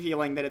the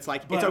feeling that it's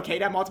like it's But- okay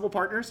to have multiple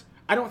partners.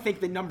 I don't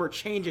think the number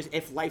changes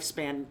if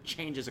lifespan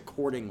changes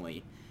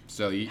accordingly.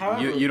 So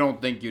However- you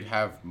don't think you'd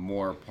have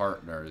more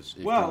partners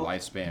if your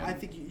lifespan I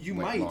think you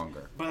went might,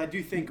 longer. but I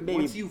do think Maybe.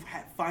 once you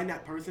find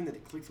that person that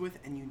it clicks with,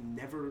 and you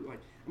never like,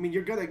 I mean,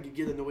 you're gonna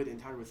get annoyed and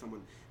tired with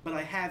someone. But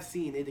I have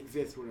seen it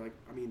exist where, like,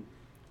 I mean,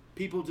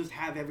 people just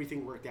have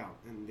everything worked out,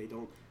 and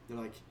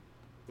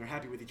they're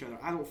happy with each other.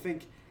 I don't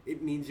think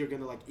it means you're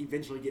gonna like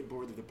eventually get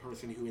bored of the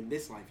person who in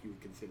this life you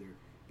would consider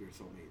your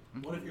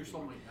soulmate. What if your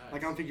soulmate dies?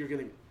 Like, I don't think you're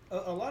gonna.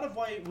 A lot of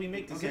why we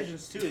make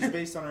decisions too is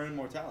based on our own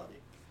mortality.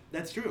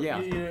 That's true. Yeah.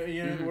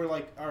 You know, we're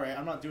like, all right,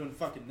 I'm not doing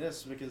fucking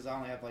this because I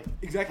only have like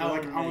Exactly.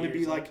 however Like, I many want to be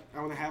years like, left. I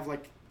want to have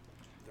like,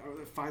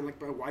 find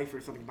like a wife or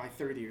something by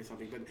 30 or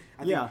something. But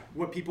I Yeah. think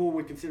what people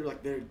would consider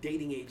like their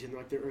dating age in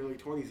like their early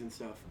 20s and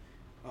stuff,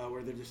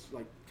 where they're just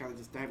like kind of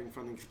just having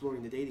fun and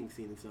exploring the dating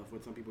scene and stuff,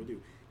 what some people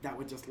do, that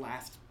would just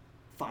last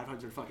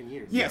 500 fucking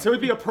years. Yeah, so it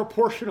would be a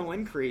proportional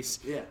increase.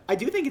 Yeah. I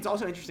do think it's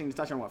also interesting to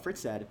touch on what Fritz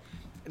said,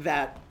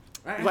 that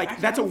Actually,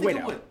 that's a I don't think it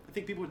widow. would. I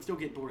think people would still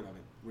get bored of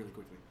it really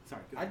quickly.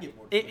 Sorry. go I'd ahead. get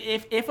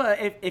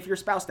more. If your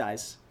spouse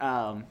dies,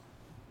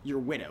 you're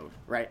widowed,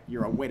 right?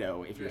 You're a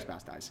widow if your Yeah.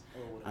 spouse dies.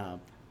 Or whatever.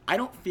 I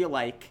don't feel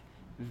like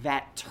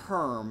that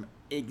term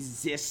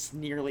exists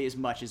nearly as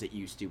much as it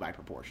used to by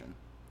proportion.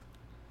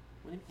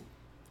 What do you mean?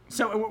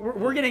 So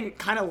we're getting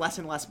kind of less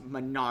and less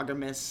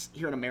monogamous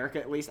here in America,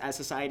 at least as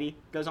society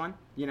goes on.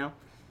 You know,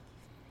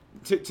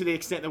 to the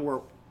extent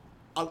that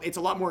it's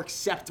a lot more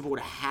acceptable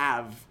to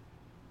have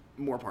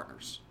more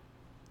partners.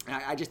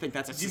 I just think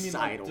that's a Do you mean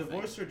societal like thing.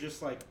 divorce or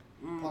just like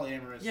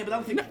polyamorous? Yeah, but I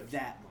don't think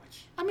that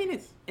much. I mean,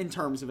 it's in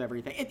terms of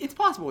everything. It's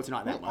possible it's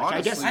not that Well, much.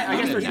 I guess honestly,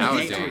 there's even no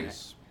data on it.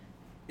 nowadays.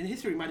 In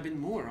history, it might have been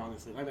more,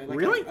 honestly. Like,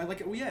 Really?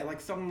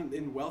 Like someone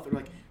in wealth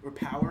or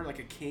power, like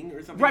a king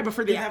or something. Right, but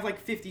for the- they have like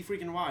 50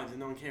 freaking wives and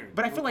no one cared.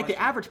 But I No feel like the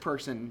question. average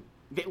person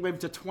that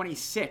lived to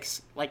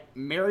 26, like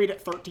married at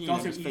 13, It's and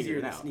also just easier figured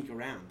it to out. sneak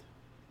around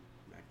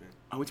back then.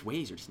 Oh, it's way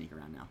easier to sneak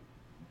around now.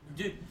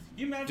 Dude,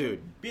 you imagine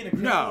Dude, being a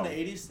criminal no. in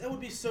the 80s? That would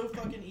be so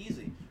fucking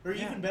easy. Or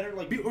Yeah. even better,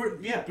 like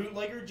Yeah.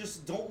 bootlegger.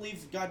 Just don't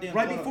leave goddamn.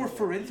 Right blood on before the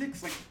floor.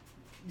 forensics, like,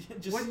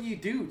 Just, what do you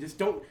do? Just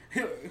don't.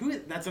 Who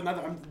is? That's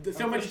another.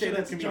 So I'm much pretty shit sure that's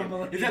that's comedian. John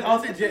Mulaney. Is that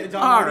also John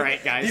All Mulaney?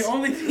 right, guys. The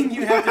only thing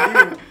you have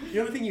to do, the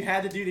only thing you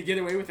had to do to get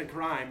away with a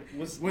crime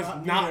Was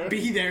not, not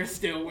be there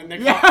still when the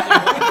Yeah.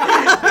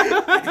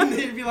 cops. And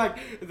they'd be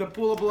like, the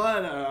pool of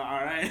blood.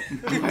 All right.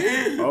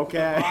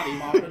 Okay. body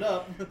mop it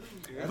up.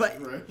 That's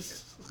But-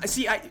 gross.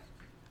 See,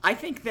 I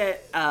think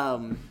that,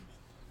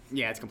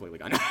 yeah, it's completely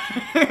gone.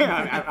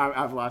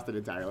 I've lost it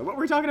entirely. What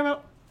were we talking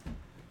about?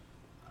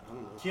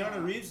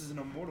 Keanu Reeves is an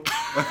immortal.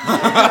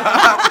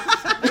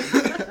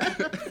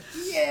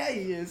 Yeah,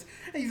 he is.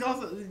 He's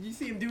also. Did you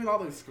see him doing all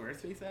those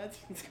Squarespace ads?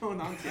 What's going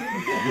on?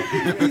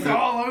 Too? He's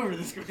all over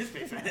the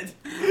Squarespace ads.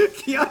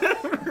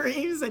 Keanu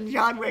Reeves and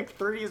John Wick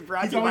 3 is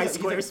brought to you by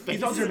Squarespace.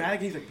 He's all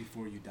dramatic. He's like,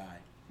 before you die,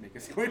 make a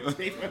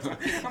Squarespace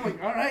website. I'm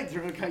like, all right,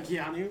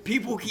 Keanu.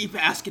 People keep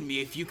asking me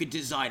if you could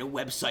design a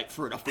website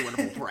for an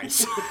affordable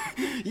price.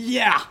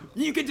 Yeah,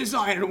 you could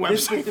design a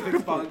This website.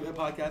 specific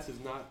podcast is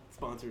not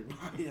sponsored by.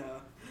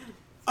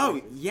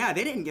 Oh, yeah,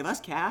 they didn't give us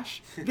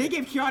cash. They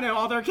gave Keanu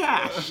all their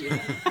cash.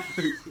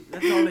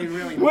 That's all they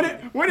really need. What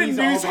a He's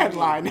news all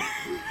they need. headline.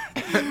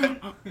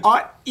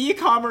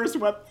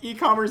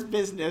 E-commerce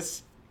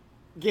business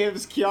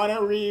gives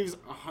Keanu Reeves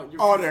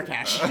all their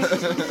cash.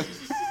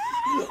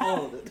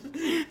 All of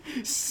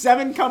it.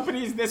 7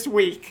 companies this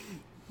week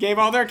gave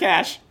all their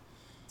cash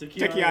To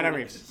to Keanu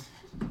Reeves.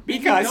 He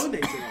Because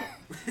donates it all.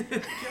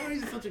 Keanu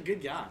Reeves is such a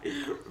good guy.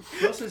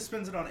 He also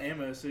spends it on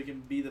ammo so he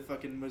can be the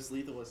fucking most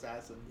lethal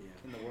assassin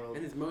in the world.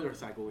 And his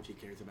motorcycle, which he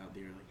cares about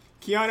dearly.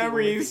 Keanu The only thing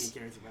Reeves he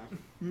cares about.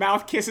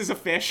 mouth kisses a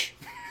fish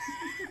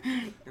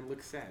And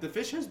looks sad. The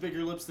fish has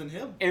bigger lips than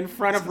him. in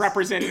front of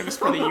representatives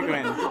for the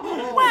UN.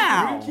 Oh,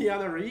 Wow.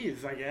 Keanu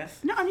Reeves, I guess.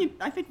 No, I mean,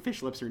 I think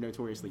fish lips are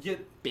notoriously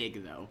Get-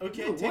 big, though.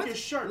 Okay, Dude, take what? a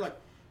shark. Like,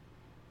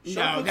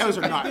 Shark No, lips those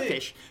are pretty not big.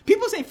 fish.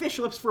 People say fish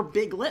lips for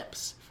big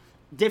lips.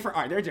 Different.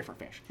 All right, they're different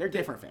fish. They're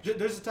different fish.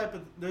 There's a type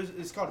of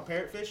it's called a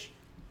parrotfish.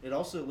 It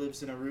also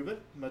lives in Aruba,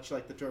 much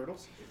like the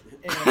turtles,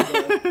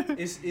 and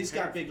it's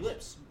got big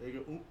lips. They go,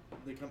 ooh,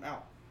 they come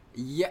out.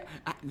 Yeah,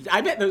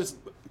 I bet those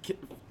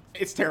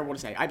It's terrible to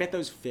say. I bet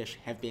those fish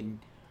have been.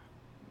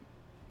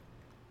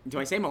 Do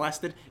I say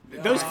molested?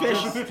 Those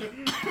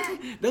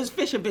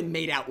fish have been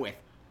made out with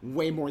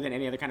way more than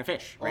any other kind of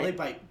fish, Oh, they right?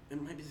 bite.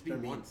 It might just be They're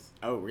mean. once.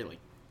 Oh, really?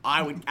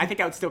 I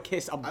think I would still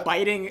kiss a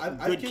biting, I've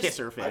good kissed-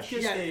 kisser I've fish.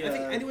 kissed Yeah, a, I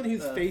think anyone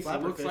whose face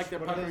flapper looks fish. like they're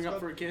What are puckering those up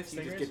called? for a kiss,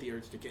 you just Stingrays? get the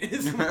urge to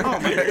kiss. Oh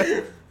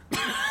my.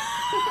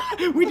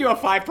 We do a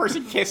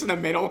 5-person kiss in the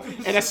middle,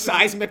 and a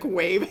seismic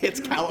wave hits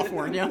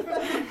California.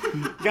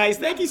 Guys,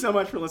 thank you so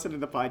much for listening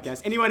to the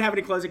podcast. Anyone have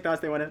any closing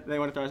thoughts they want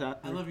to throw us out?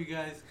 I love you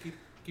guys.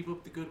 Keep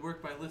up the good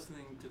work by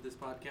listening to this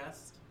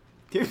podcast.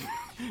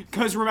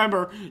 Because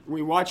remember,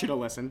 we want you to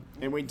listen,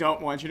 and we don't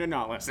want you to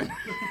not listen.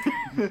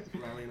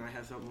 Riley and I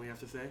have something we have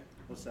to say.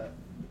 What's that?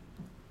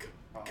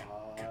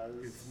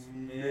 It's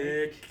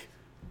Nick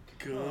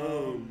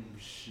Gum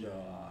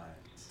Shot.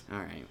 All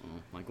right,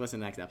 well, listen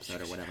to the next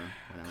episode or whatever.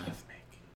 Cosmic.